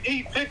 but you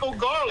eat pickled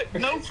garlic.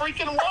 No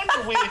freaking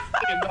wonder we ain't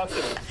seeing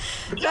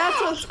nothing.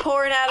 That's what's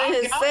pouring out of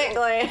his scent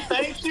gland.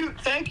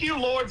 Thank you,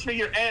 Lord, for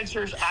your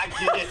answers. I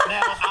get it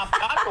now. I'm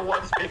not the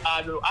worst guy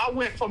I do. I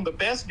went from the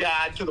best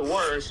guy to the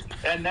worst,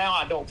 and now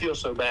I don't feel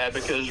so bad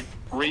because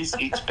Reese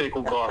eats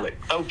pickled garlic.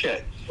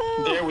 Okay,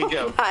 there we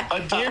go. A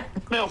deer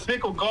can smell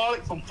pickled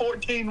garlic from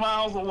 14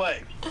 miles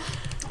away.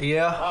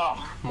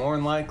 Yeah, more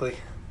than likely.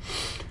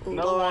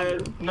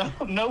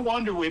 No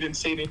wonder we didn't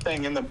see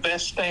anything in the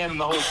best stand in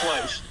the whole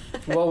place.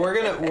 Well,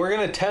 we're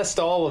gonna test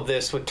all of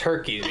this with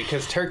turkeys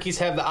because turkeys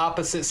have the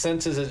opposite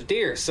senses as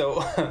deer.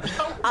 So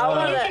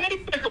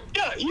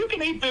you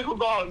can eat pickled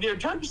garlic during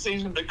turkey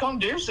season, but come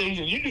deer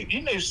season,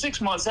 you need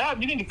 6 months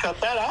out. You need to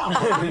cut that out.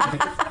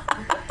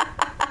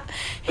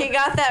 He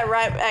got that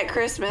right at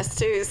Christmas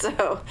too,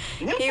 so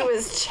he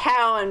was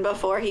chowing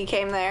before he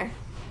came there.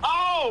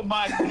 Oh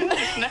my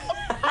goodness! Now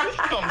Reese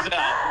comes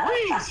out.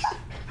 Reese,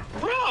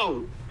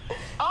 bro.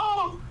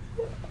 Oh,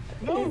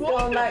 no He's wonder.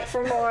 Going back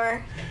for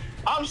more.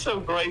 I'm so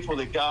grateful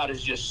that God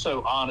is just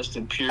so honest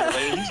and pure.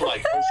 Man. He's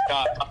like, hey,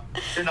 Scott,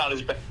 you're not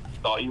as bad as I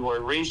thought you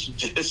were. Reese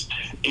just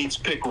eats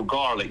pickled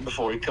garlic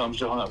before he comes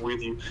to hunt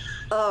with you.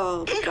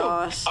 Oh,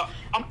 gosh.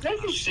 I'm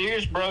taking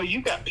serious, bro.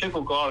 You got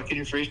pickled garlic in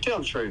your fridge. Tell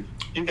the truth.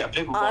 You got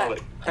pickled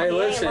garlic. Hey,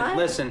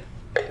 listen.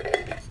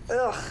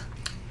 Ugh.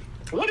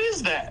 What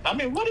is that? I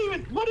mean, what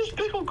is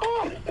pickled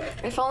garlic?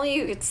 If only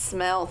you could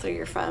smell through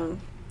your phone.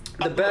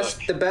 The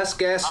best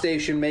gas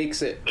station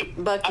makes it.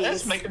 Buc-ee's.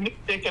 That's making me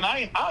sick, and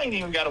I ain't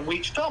even got a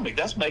weak stomach.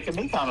 That's making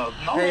me kind of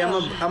nauseous. Hey,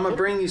 I'm gonna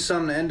bring you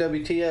some to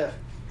NWTF.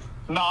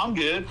 No, I'm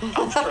good.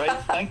 I'm straight.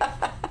 Thank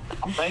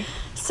you.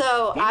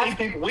 So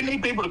we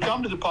need people to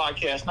come to the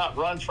podcast, not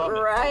run from it.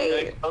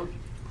 Right.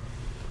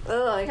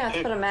 Oh, I got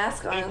to put a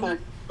mask on. Pickled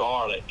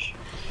garlic.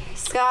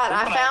 Scott,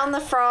 I found the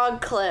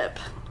frog clip.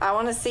 I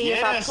want to see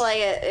if I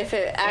play it, if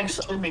it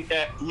actually... Send me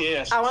that,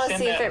 yes. I want to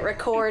see if it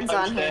records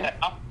on here.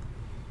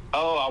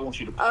 I want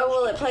you to post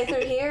will it play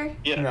through here?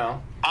 Yeah.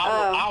 No.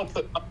 I'll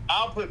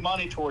put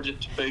money towards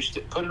it to boost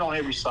it. Put it on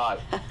every side.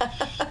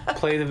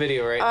 Play the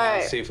video right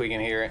now, see if we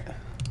can hear it.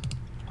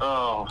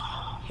 Oh.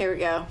 Here we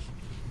go.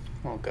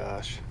 Oh,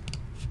 gosh.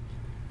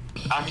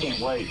 I can't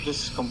wait.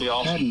 This is going to be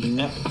awesome.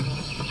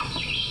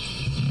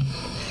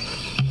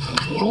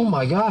 Oh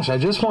my gosh, I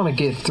just want to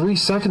get 3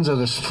 seconds of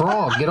this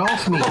frog. Get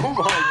off me. Oh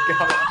my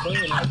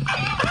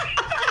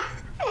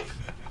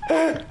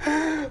god.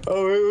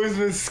 Oh, it was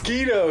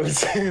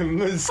mosquitoes.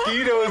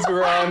 Mosquitoes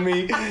were on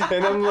me,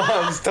 and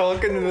I was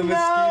talking to the mosquitoes.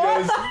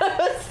 I thought it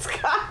was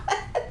Scott.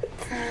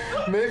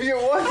 Maybe it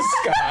was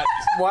Scott.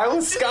 Why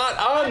was Scott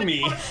on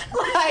me?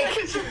 Like,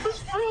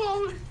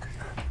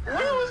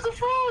 where was the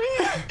frog?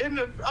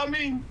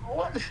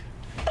 What?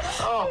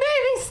 Oh.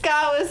 Maybe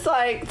Scott was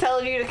like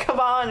telling you to come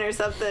on or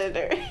something,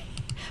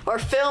 or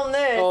film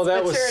this. Oh,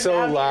 that was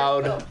so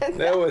loud.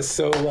 That was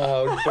so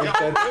loud. But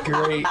that's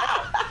great.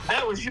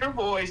 That was your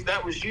voice.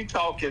 That was you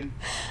talking.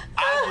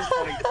 I just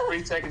want to get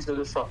 3 seconds of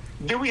the frog.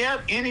 Do we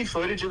have any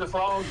footage of the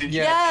frog?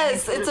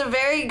 Yes, it's a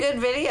very good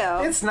video.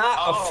 It's not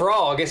a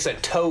frog. It's a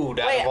toad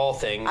out of all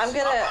things. I'm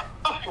gonna.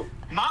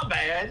 My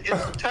bad. It's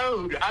a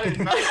toad. I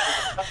didn't know.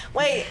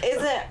 Wait,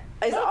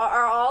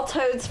 are all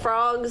toads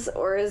frogs,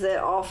 or is it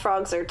all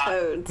frogs are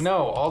toads?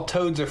 No, all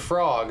toads are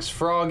frogs.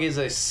 Frog is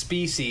a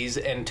species,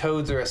 and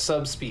toads are a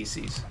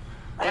subspecies.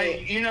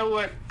 Hey, you know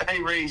what?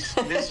 Hey, Reese,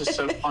 this is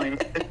so funny.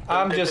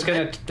 I'm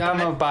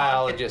a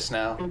biologist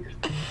now.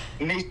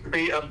 Needs to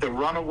be of the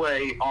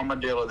runaway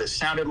armadillo that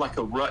sounded like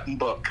a rutting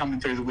buck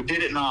coming through the woods.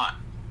 Did it not?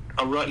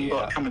 A rutting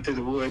buck coming through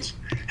the woods.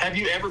 Have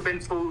you ever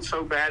been fooled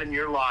so bad in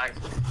your life?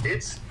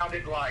 It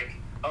sounded like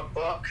a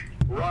buck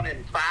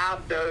running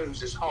 5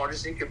 does as hard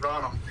as he could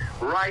run them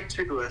right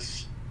to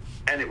us,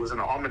 and it was an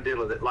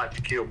armadillo that liked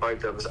to kill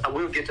both of us. I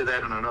will get to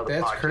that in another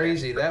podcast. That's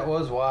crazy. That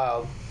was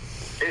wild.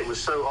 It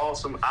was so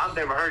awesome. I've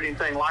never heard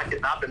anything like it,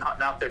 and I've been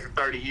hunting out there for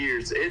 30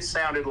 years. It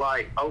sounded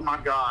like, oh my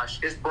gosh,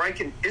 it's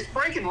breaking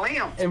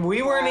limbs. And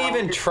we weren't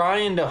even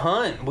trying to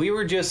hunt. We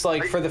were just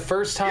like, for the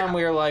first time,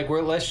 we were like,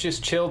 let's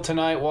just chill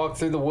tonight, walk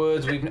through the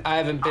woods. I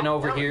haven't been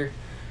over here.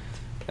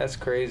 That's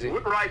crazy.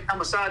 We're right down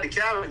beside the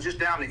cabin, just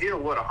down the hill,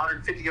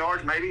 150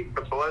 yards maybe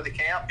below the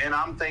camp, and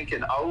I'm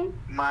thinking, oh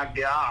my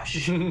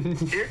gosh,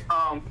 here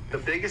comes the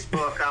biggest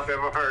buck I've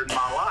ever heard in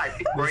my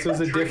life.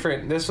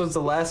 This was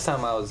the last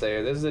time I was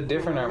there. This is a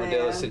different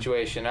armadillo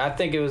situation. I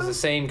think it was the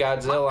same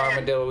Godzilla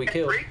armadillo we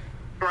killed.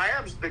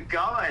 Grabs the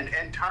gun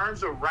and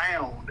turns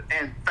around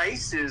and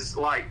faces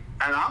like,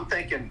 and I'm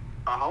thinking,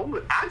 hold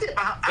it.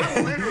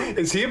 I literally.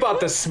 Is he about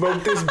to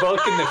smoke this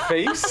buck in the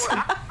face?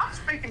 I'm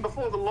speaking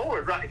before the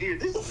Lord right here.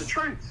 This is the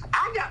truth.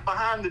 I got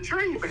behind the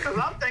tree because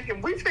I'm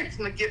thinking we're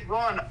fixing to get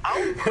run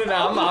over.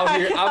 No,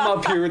 I'm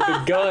up here with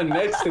the gun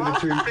next to the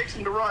tree. I'm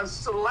fixing to run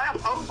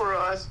slap over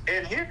us,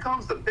 and here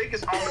comes the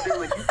biggest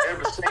armadillo you've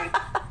ever seen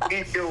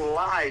in your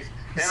life.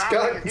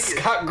 And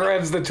Scott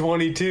grabs the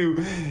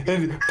 22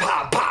 and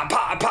pop, pop,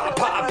 pop, pop,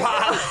 pop,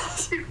 pop.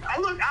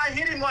 Look, I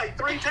hit him like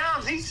 3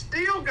 times. He's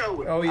still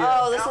going. Oh, yeah.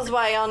 Oh, this is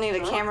why y'all need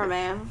a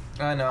cameraman.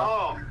 I know.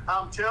 Oh,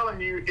 I'm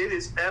telling you, it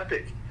is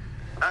epic.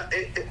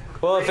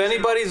 Well, if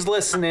anybody's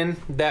listening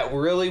that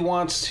really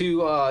wants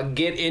to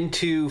get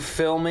into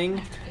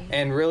filming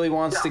and really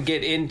wants to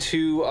get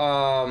into...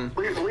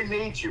 we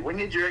need you. We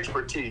need your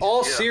expertise.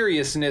 All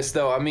seriousness,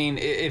 though. I mean,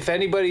 if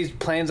anybody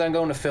plans on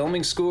going to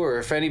filming school, or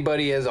if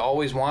anybody has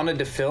always wanted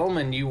to film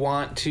and you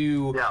want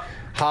to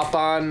hop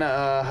on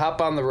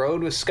the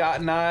road with Scott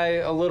and I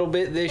a little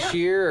bit this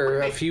year,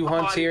 or a few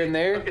hunts here and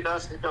there. Look at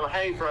us and go,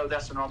 hey, bro,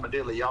 that's an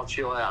armadillo. Y'all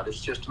chill out.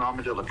 It's just an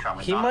armadillo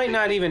coming. He might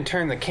not even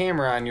turn the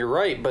camera on. You're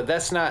right, but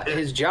that's not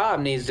his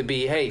job. Needs to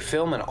be, hey,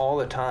 filming all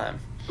the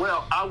time.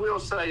 Well, I will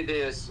say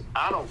this.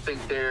 I don't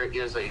think there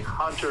is a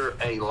hunter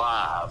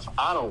alive.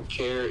 I don't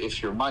care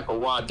if you're Michael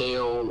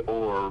Waddell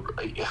or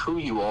who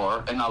you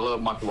are, and I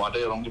love Michael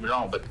Waddell, don't get me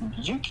wrong, but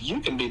you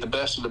can be the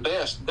best of the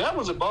best. That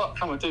was a buck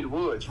coming through the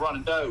woods,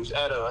 running does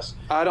at us.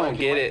 I don't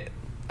get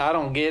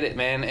it,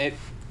 man. It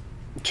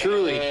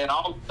truly. And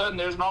all of a sudden,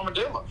 there's an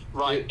armadillo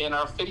right in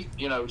our feet.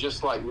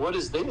 Just like, what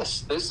is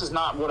this? This is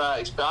not what I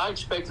expected. I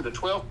expected a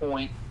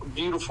 12-point,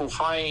 beautiful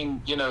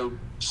frame,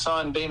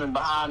 sun beaming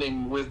behind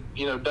him with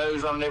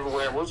does running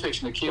everywhere. We're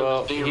fixing to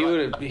kill this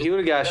deer. He would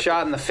have got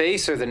shot in the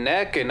face or the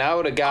neck, and I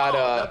would have got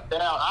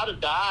I'd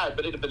have died, but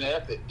it'd have been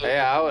epic.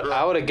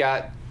 I would have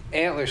got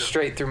antlers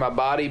straight through my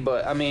body,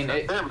 but I mean,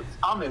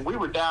 we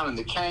were down in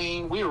the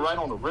cane. We were right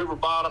on the river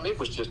bottom. It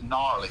was just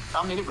gnarly.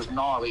 I mean, it was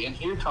gnarly. And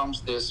here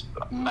comes this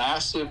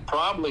massive,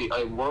 probably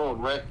a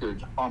world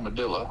record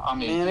armadillo. I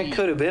mean, man, it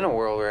could have been a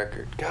world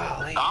record.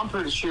 Golly. I'm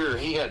pretty sure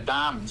he had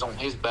diamonds on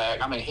his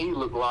back. I mean, he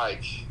looked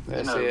like,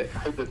 that's it.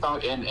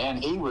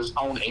 And he was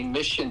on a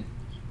mission.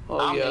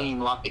 I mean,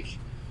 like,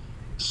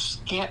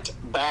 skint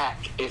back.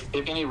 If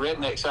any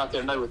rednecks out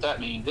there know what that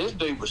means, this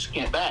dude was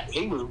skint back.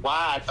 He was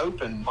wide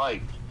open,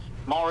 like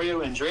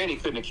Mario Andretti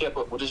couldn't have kept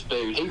up with this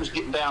dude. He was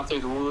getting down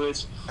through the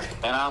woods,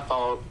 and I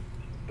thought,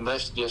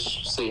 let's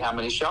just see how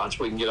many shots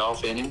we can get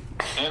off in him.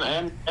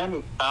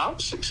 And I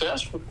was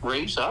successful,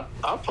 Reese. I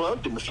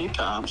plugged him a few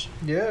times.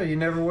 Yeah, you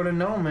never would have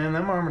known, man.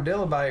 Them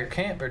armadillo by your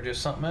camp are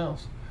just something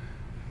else.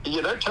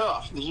 Yeah, they're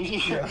tough.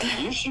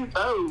 You shoot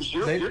those,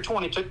 your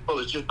 22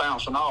 bullets just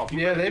bouncing off.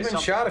 Yeah, they've been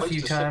shot a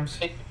few times.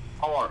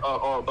 Or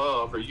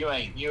above, or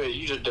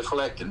you just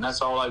deflecting.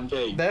 That's all I can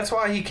tell you. That's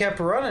why he kept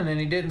running and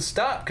he didn't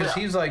stop, because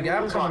he's like,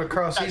 I'm coming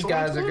across these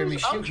guys that are going to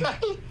be shooting.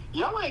 Okay.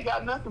 Y'all ain't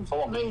got nothing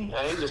for me.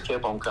 And he just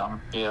kept on coming.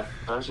 Yeah,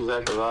 that's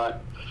exactly right.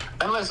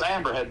 Unless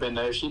Amber had been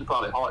there, she'd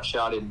probably hot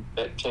shot him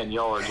at 10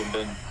 yards and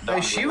been done.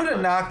 Hey, she would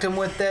have knocked him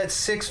with that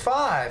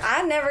 6.5.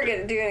 I never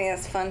get to do any of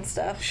this fun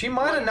stuff. She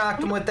might have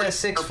knocked him with that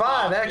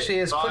 6.5. Actually,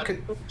 as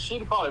quick as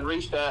she'd probably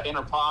reached out in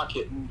her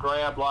pocket and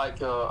grabbed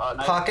like a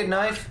pocket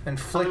knife and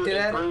flicked it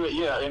at him.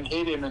 Yeah, and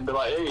hit him and be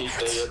like, "Hey, he's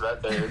dead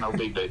right there. No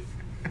big deal."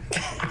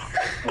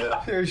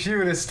 Yeah. She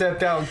would have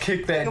stepped out and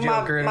kicked that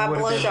joker, and it would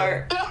have been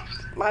dart.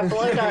 My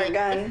blow dart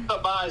gun.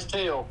 Up by his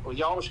tail. Well,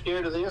 y'all were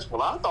scared of this?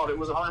 Well, I thought it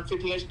was a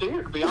 150-inch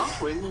deer, to be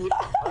honest with you.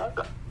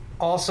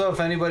 Also, if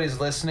anybody's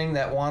listening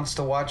that wants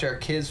to watch our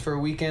kids for a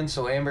weekend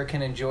so Amber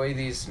can enjoy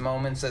these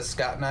moments that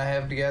Scott and I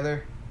have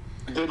together.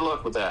 Good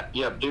luck with that.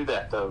 Yeah, do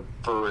that, though,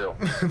 for real.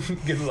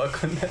 Good luck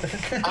with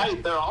that. Hey,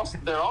 they're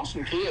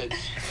awesome kids.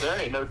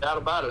 There ain't no doubt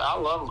about it. I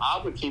love them.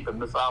 I would keep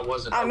them if I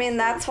wasn't. I mean,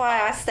 that's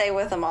why I stay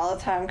with them all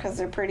the time, because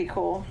they're pretty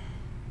cool.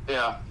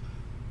 Yeah.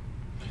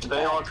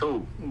 They are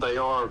cool. They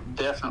are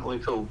definitely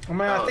cool. I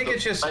mean, I think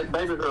it's just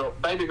baby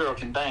girl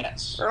can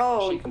dance.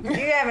 Oh, you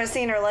haven't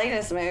seen her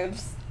latest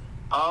moves.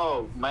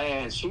 Oh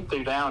man, she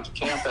threw down at the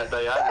camp that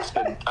day. I just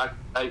couldn't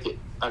take it.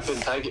 I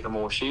couldn't take it no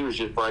more. She was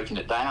just breaking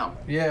it down.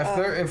 Yeah,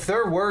 if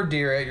there were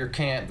deer at your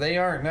camp, they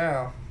aren't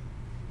now.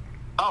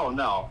 Oh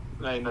no,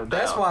 ain't no doubt.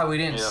 That's why we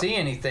didn't see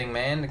anything,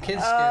 man. The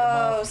kids scared them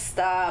off. Oh,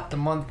 stop! The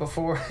month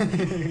before.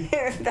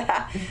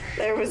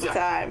 There was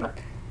time.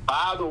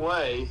 By the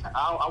way,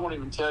 I won't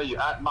even tell you.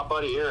 My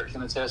buddy Eric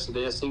can attest to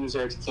this. He was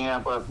there at the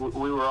camp.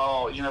 We were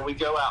all, we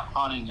go out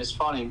hunting. It's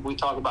funny. We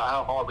talk about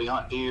how hard we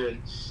hunt deer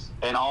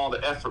and all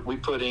the effort we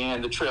put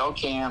in, the trail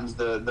cams,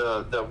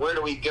 the where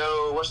do we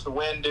go, what's the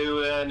wind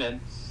doing,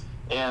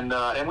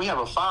 and we have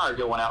a fire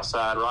going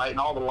outside, right? And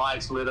all the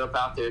lights lit up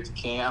out there at the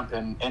camp,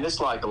 and it's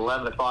like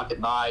 11 o'clock at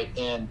night,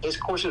 and of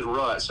course it's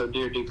rut, so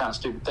deer do kind of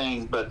stupid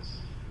things. But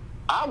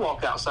I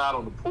walk outside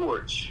on the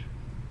porch,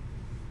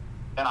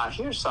 and I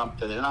hear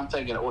something, and I'm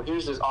thinking, well,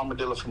 here's this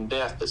armadillo from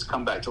death that's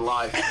come back to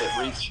life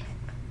that Reese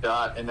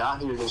got, and I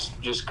hear this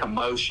just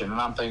commotion, and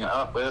I'm thinking,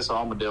 oh, well, it's an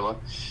armadillo.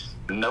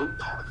 Nope.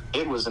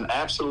 It was an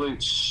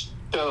absolute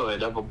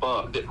stud of a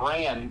buck that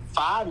ran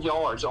 5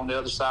 yards on the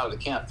other side of the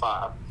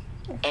campfire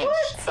and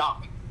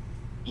stopped.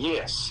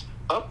 Yes.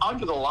 Up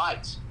under the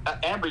lights.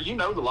 Amber, you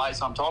know the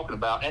lights I'm talking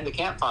about and the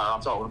campfire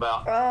I'm talking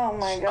about. Oh,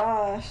 my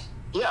gosh.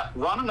 Yeah,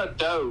 running a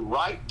doe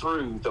right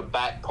through the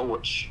back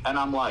porch. And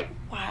I'm like,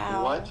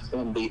 wow. What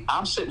in the...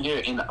 I'm sitting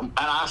here, and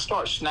I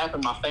start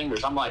snapping my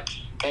fingers. I'm like...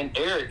 And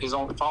Eric is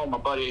on the phone with my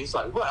buddy. He's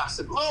like, what? I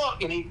said,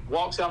 look. And he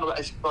walks down the back.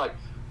 He's like,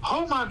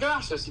 oh, my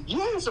gosh. I said,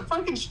 yeah, it's a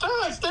freaking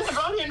stud standing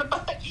right here in the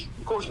back.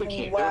 Of course, we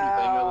can't do anything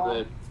other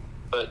than...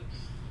 But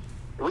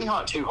we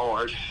hunt too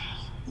hard.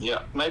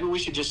 Yeah, maybe we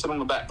should just sit on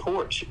the back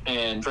porch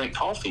and drink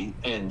coffee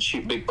and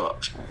shoot big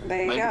bucks.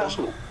 There you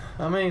go.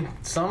 I mean,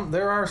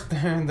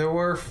 there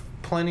were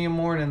plenty of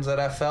mornings that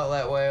I felt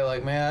that way.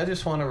 Like, man, I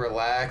just want to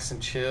relax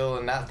and chill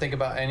and not think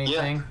about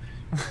anything. Yeah.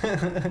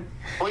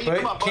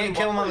 Well, but can't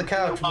kill him on the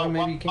couch.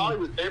 Maybe you can. Wally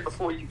was there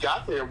before you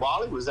got there.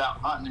 Wally was out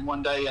hunting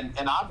one day, and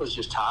I was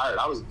just tired.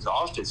 I was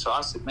exhausted. So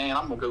I said, man,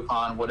 I'm going to go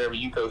find whatever.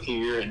 You go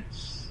here. And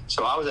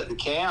so I was at the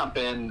camp,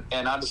 and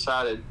I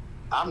decided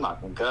I'm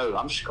not going to go.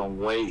 I'm just going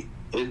to wait.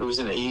 It was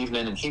in the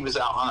evening, and he was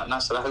out hunting. I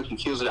said, I hope he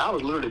kills it. I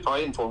was literally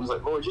praying for him. I was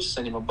like, Lord, just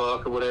send him a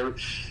buck or whatever.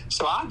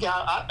 So I go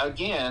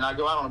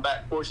out on the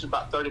back porch. It's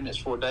about 30 minutes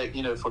for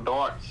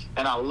dark.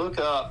 And I look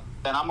up,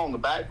 and I'm on the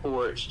back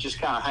porch just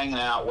kind of hanging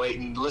out,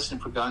 waiting, listening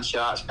for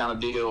gunshots kind of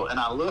deal. And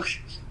I look,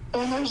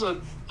 and there's a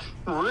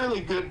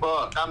really good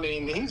buck. I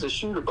mean, he's a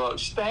shooter buck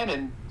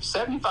standing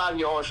 75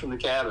 yards from the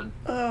cabin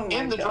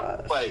in the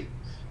driveway.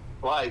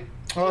 Like,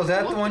 is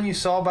that the one you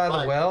saw by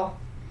the well?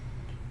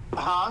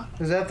 Huh?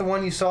 Is that the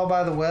one you saw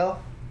by the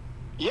well?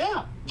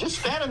 Yeah, just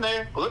standing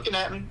there looking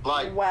at me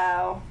like,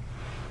 wow,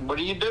 what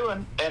are you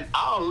doing? And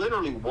I'll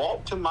literally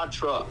walk to my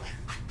truck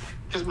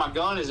because my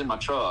gun is in my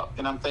truck,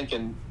 and I'm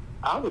thinking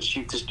I would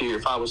shoot this deer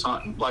if I was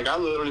hunting. Like, I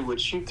literally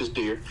would shoot this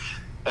deer.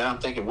 And I'm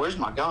thinking, where's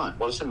my gun?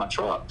 Well, it's in my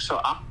truck.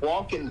 So I'm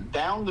walking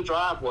down the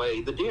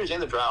driveway. The deer's in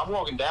the driveway. I'm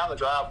walking down the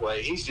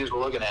driveway. He's just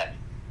looking at me,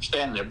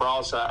 standing there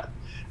broadside.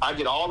 I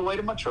get all the way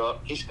to my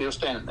truck. He's still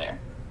standing there.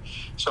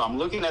 So I'm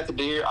looking at the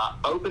deer. I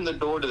open the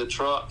door to the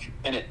truck,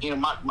 and it,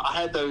 I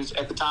had those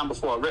at the time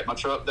before I wrecked my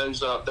truck.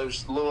 Those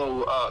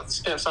little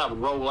steps I would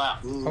roll out.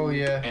 Oh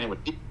yeah. And it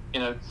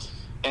would,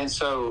 And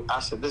so I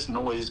said, this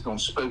noise is going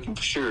to spook him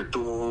for sure.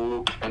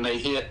 And they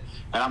hit,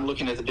 and I'm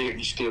looking at the deer, and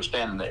he's still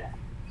standing there.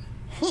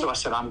 So I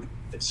said,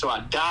 so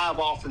I dive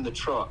off in the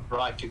truck,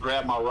 right, to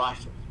grab my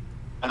rifle.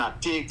 And I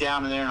dig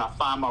down in there, and I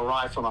find my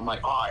rifle, and I'm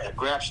like, all right, I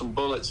grab some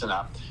bullets, and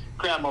I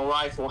grab my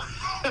rifle,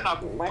 and I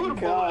put a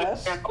bullet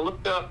in, and I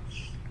looked up,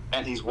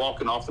 and he's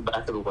walking off the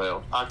back of the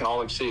well. I can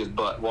always see his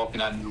butt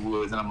walking out into the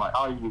woods, and I'm like,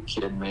 oh, are you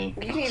kidding me?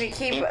 You need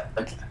to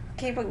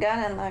keep a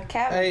gun in the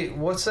cabin. Hey,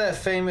 what's that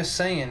famous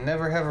saying?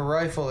 Never have a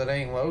rifle that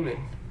ain't loaded.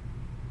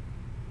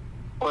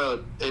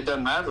 Well, it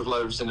doesn't matter if it's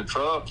loaded. It's in the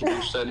truck.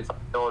 You're 75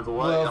 yards away.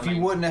 Well, if you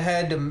wouldn't have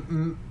had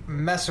to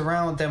mess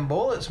around with them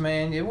bullets,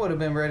 man, it would have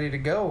been ready to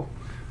go.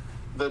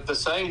 The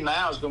saying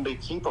now is going to be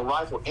keep a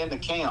rifle in the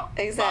camp.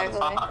 Exactly.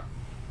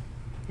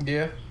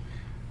 Yeah.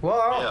 Well,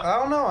 I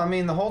don't know. I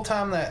mean, the whole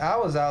time that I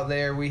was out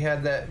there, we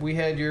had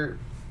your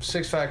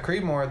 6.5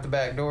 Creedmoor at the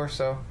back door,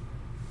 so.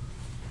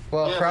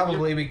 Well, yeah,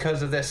 probably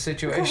because of this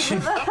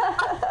situation.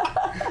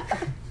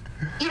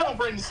 You don't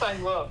bring the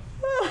same luck.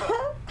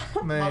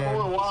 Man. My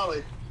boy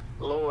Wally,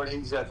 Lord,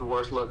 he's got the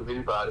worst luck of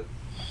anybody.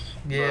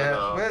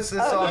 Yeah, but, it's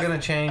all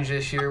gonna change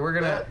this year. We're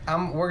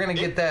gonna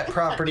get that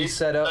property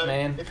set up,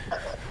 man.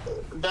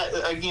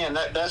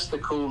 That's the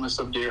coolness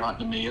of deer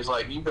hunting to me. It's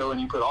like you go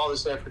and you put all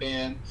this effort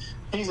in.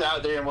 He's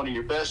out there in one of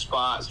your best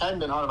spots. Hadn't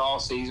been hunted all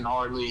season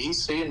hardly.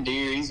 He's seeing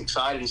deer. He's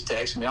excited. He's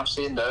texting me. I'm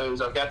seeing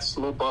does. I've got this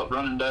little buck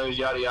running does.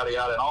 Yada yada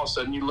yada. And all of a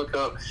sudden you look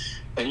up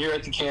and you're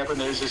at the camp and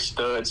there's this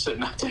stud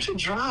sitting out there in the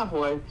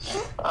driveway.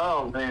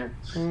 Oh man,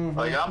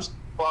 like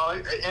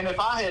and if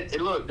I had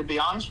look, to be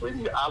honest with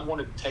you, I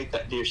wanted to take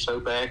that deer so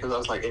bad because I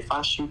was like, if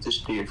I shoot this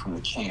deer from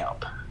the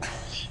camp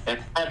and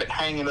have it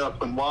hanging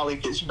up when Wally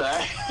gets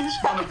back, he's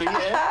going to be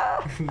there.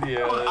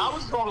 Yeah. I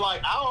was going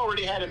I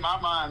already had in my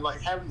mind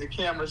like having the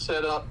camera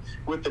set up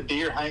with the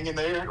deer hanging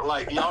there,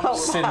 like y'all know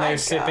sitting there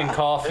sipping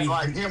coffee. It's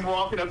like him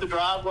walking up the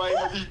driveway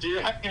with his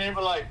deer hanging in,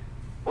 but like,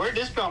 where'd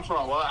this come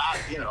from? Well,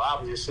 I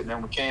was just sitting there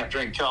in the camp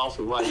drinking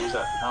coffee while he was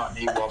out the hunt, and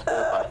he walked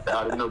up.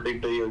 I didn't know, big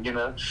deal,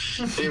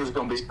 He was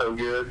going to be so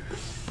good.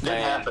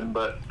 Didn't happen,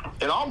 but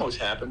it almost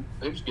happened.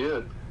 It was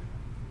good.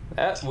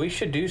 We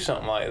should do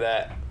something like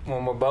that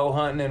when we're bow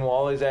hunting and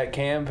Wally's at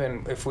camp,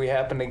 and if we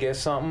happen to get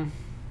something,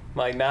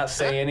 like not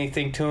say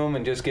anything to him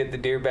and just get the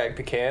deer back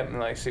to camp and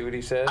like see what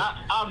he says.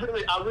 I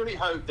really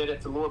hope that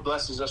if the Lord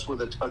blesses us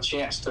with a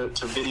chance to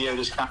video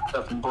this kind of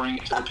stuff and bring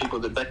it to the people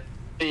that they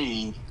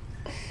see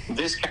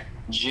this kind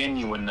of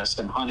genuineness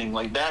in hunting,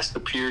 like that's the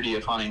purity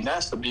of hunting,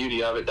 that's the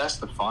beauty of it, that's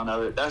the fun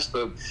of it, that's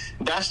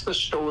the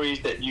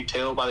stories that you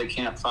tell by the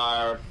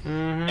campfire,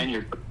 and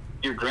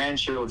your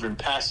grandchildren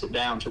pass it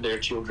down to their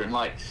children.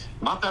 Like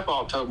my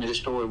papa told me this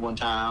story one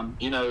time,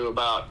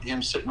 about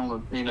him sitting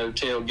on the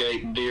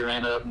tailgate and deer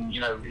ran up and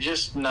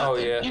just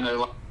nothing.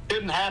 Like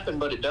couldn't happen,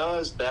 but it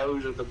does.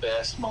 Those are the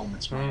best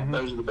moments, man.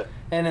 Those are the best.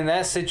 And in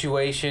that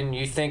situation,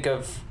 you think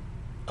of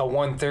a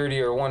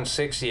 130 or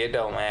 160, it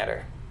don't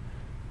matter.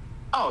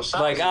 Oh,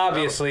 like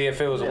obviously,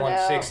 if it was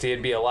 160,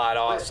 it'd be a lot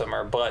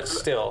awesomer. But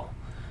still,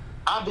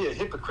 I'd be a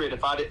hypocrite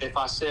if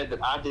I said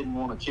that I didn't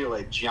want to kill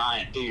a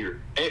giant deer.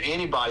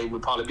 Anybody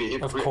would probably be a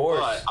hypocrite. Of course,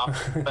 but I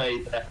would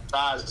say that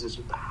size is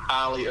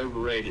highly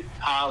overrated.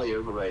 Highly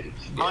overrated.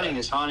 Yeah. Hunting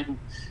is hunting.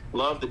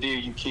 Love the deer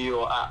you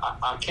kill.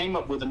 I came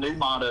up with a new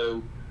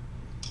motto.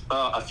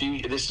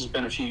 This has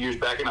been a few years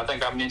back, and I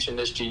think I mentioned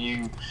this to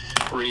you,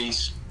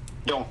 Reese.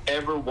 Don't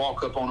ever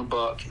walk up on a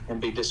buck and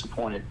be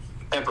disappointed.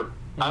 Ever.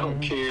 I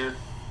don't care.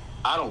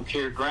 I don't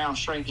care ground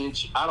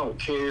shrinkage. I don't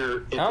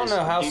care. I don't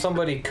know how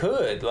somebody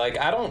could. Like,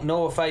 I don't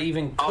know if I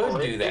even could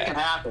do that. It can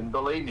happen.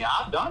 Believe me,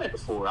 I've done it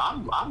before.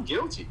 I'm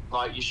guilty.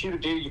 Like, you shoot a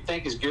deer you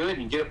think is good,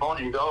 and you get up on it,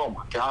 and you go, oh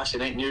my gosh,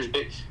 it ain't near as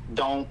big.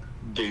 Don't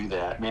do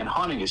that, man.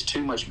 Hunting is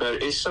too much better.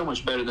 It's so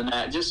much better than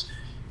that. Just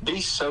be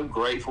so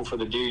grateful for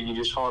the deer you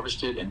just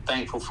harvested and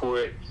thankful for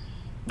it.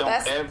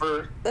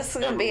 This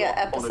is going to be an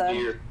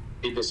episode.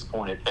 Be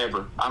disappointed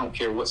ever. I don't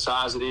care what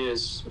size it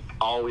is.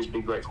 Always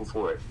be grateful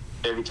for it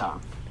every time.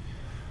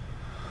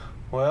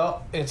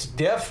 Well, it's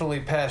definitely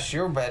past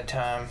your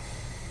bedtime.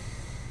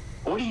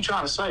 What are you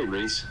trying to say,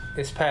 Reese?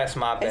 It's past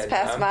my bedtime. It's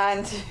past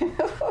mine too.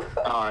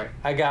 All right.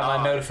 I got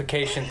my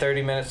notification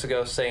 30 minutes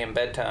ago saying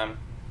bedtime.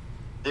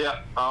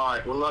 Yeah. All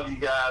right. Well, love you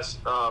guys.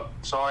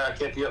 Sorry I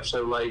kept you up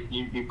so late.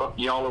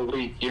 Y'all are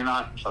weak. You're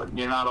not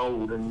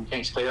old, and you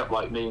can't stay up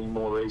like me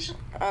anymore, Reese.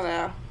 I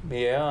know.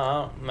 Yeah.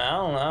 I don't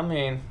know. I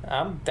mean,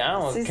 I'm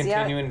down with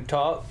continuing to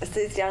talk. It's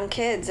these young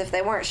kids. If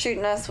they weren't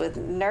shooting us with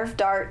Nerf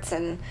darts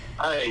and.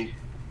 Hey,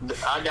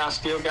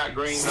 still got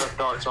green Nerf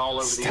darts all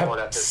over the yard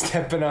out there.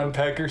 Stepping on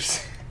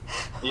peckers.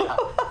 Yeah.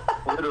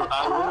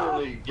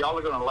 Literally, y'all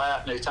are going to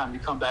laugh next time you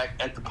come back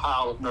at the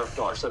pile of Nerf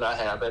darts that I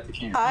have at the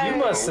camp. You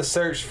must have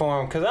searched for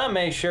them, because I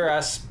made sure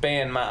I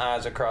spanned my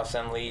eyes across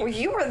them leaves. Well,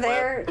 you were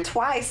there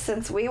twice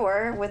since we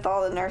were with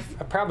all the Nerf.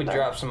 I probably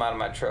dropped some out of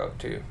my truck,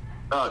 too.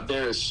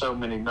 There is so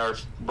many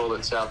Nerf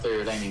bullets out there,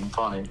 it ain't even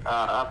funny.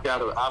 I've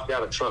got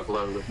a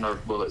truckload of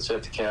Nerf bullets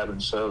at the cabin,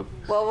 so...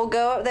 Well, we'll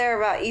go up there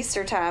about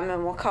Easter time,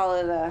 and we'll call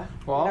it a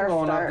Well, I'm Nerf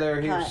going dart up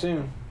there here hunt.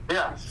 soon.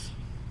 Yeah.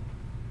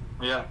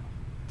 Yeah.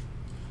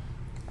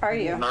 Are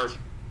you? Nerf.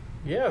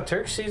 Yeah,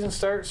 turkey season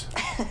starts.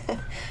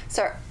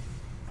 So,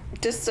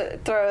 just to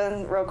throw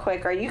in real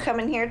quick, are you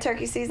coming here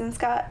turkey season,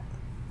 Scott?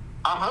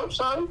 I hope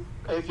so.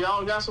 If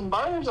y'all got some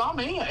birds, I'm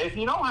in. If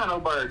you don't have no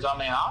birds,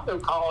 I'll go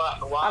call out in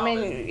the wild. I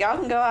mean, y'all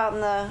can go out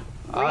in the...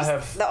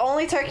 The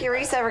only turkey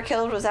Reese ever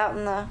killed was out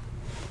in the...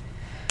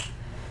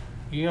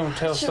 You're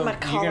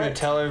gonna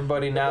tell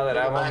everybody now that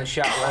I've only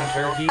shot one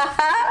turkey?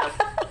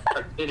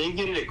 Did he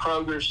get it at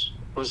Kroger's?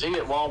 Was he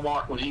at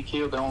Walmart when he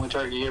killed the only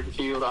turkey he ever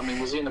killed? I mean,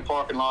 was he in the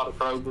parking lot of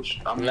Kroger's?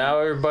 Now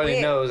everybody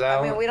knows.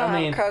 We don't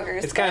have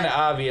Kroger's. It's kind of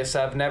obvious.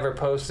 I've never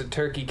posted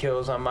turkey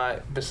kills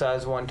on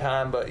besides one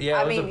time, but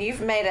yeah.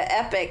 You've made an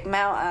epic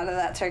mount out of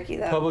that turkey,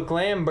 though. Public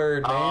land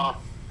bird, man.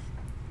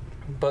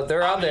 But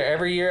they're out there.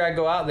 Every year I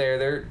go out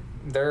there,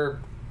 they're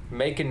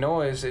making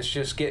noise. It's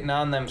just getting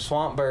on them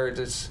swamp birds.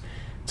 It's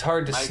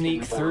hard to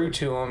sneak through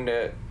to them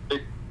to...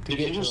 Did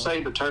you just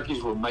say the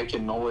turkeys were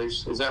making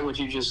noise? Is that what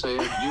you just said?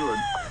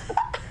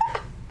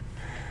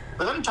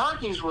 But them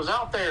turkeys was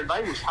out there.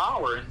 They was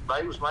hollering.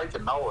 They was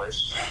making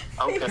noise.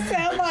 Okay. You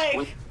sound like...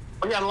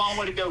 We got a long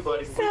way to go,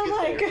 buddy. Sound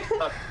like...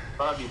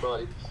 Love you,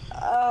 buddy.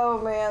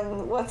 Oh,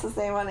 man. What's his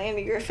name on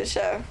Andy Griffith's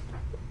show?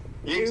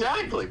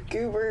 Exactly.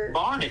 Goober.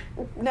 Barney.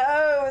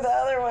 No, the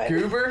other one.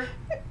 Goober?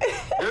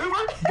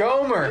 Goober?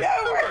 Gomer.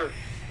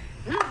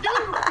 You're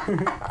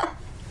Goober.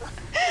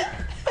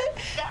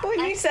 When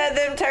you said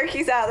them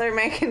turkeys out there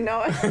making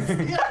noise.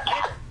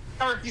 Yeah,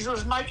 turkeys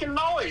was making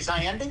noise,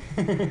 Andy.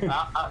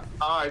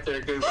 All right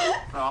there, Goober.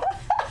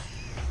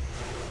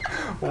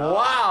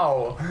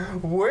 Wow.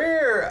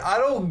 I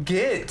don't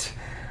get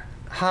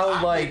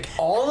how,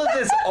 all of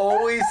this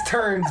always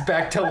turns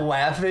back to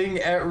laughing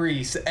at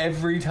Reese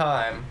every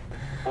time.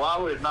 Why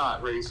would it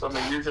not, Reese? I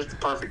mean, you're just the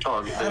perfect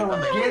target. I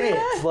don't get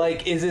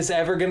it. Is this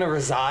ever going to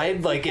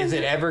reside? Is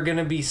it ever going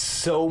to be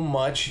so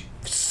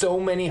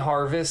many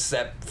harvests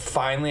that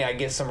finally I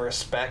get some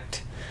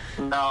respect?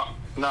 No,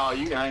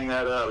 you can hang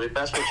that up. If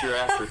that's what you're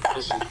after,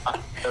 this is not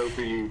go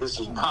for you.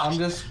 This is not. I'm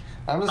just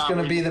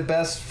going to be the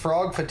best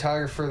frog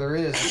photographer there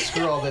is and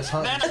screw all this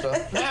hunting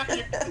stuff.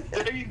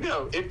 There you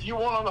go. If you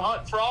want to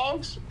hunt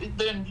frogs,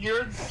 then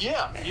you'll be...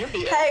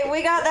 Hey,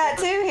 we got that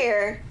too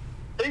here.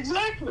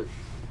 Exactly.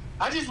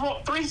 I just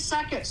want 3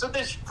 seconds of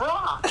this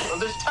frog, of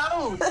this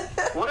toad,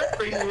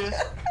 whatever he is.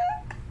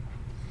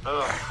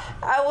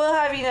 I will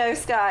have you know,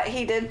 Scott,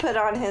 he did put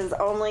on his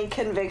only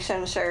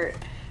conviction shirt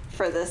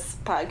for this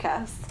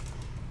podcast.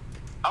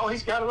 Oh,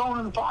 he's got it on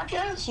in the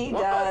podcast? He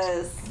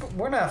does.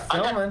 We're not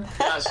filming.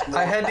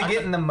 I had to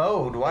get in the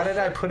mode. Why did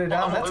I put it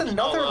on? That's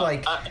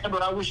another,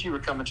 But I wish you were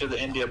coming to the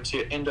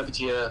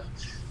NWTF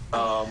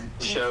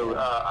show.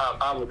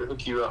 I would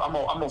hook you up. I'm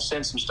gonna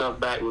send some stuff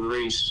back with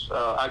Reese.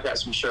 I got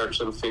some shirts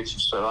that'll fit you,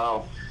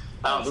 so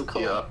I'll hook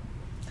you up.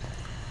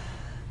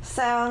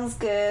 Sounds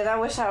good. I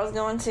wish I was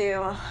going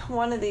to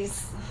one of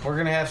these. We're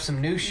gonna have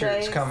some new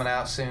shirts coming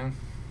out soon.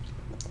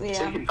 Yeah.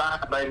 So you can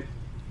find it, baby.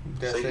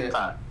 That's it. You can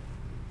find it.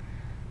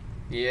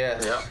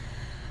 Yes.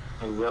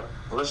 Yep.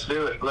 Let's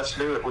do it.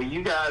 Well,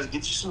 you guys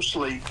get you some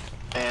sleep.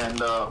 And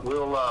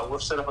we'll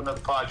set up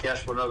another podcast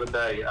for another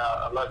day.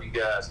 I love you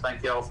guys.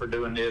 Thank y'all for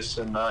doing this,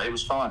 and it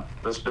was fun.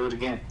 Let's do it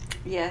again.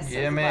 Yes.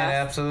 Yeah, man,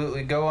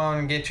 absolutely. Go on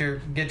and get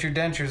your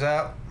dentures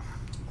out.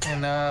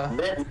 And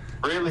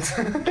really,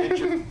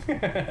 dentures?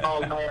 Oh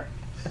man.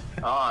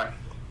 All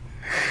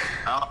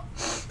right.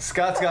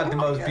 Scott's got the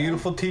most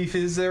beautiful teeth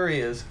there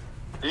is.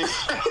 All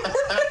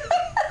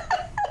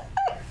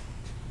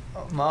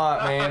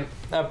right, man.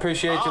 I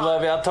appreciate you.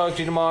 Love you. I'll talk to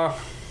you tomorrow.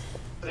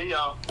 See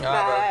y'all.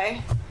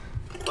 Bye.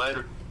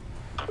 Later.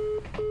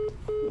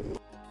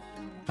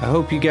 I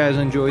hope you guys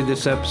enjoyed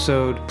this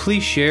episode.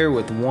 Please share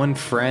with one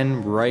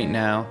friend right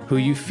now who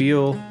you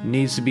feel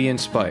needs to be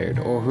inspired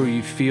or who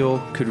you feel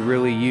could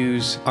really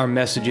use our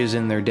messages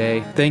in their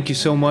day. Thank you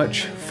so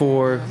much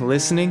for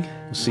listening.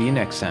 We'll see you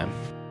next time.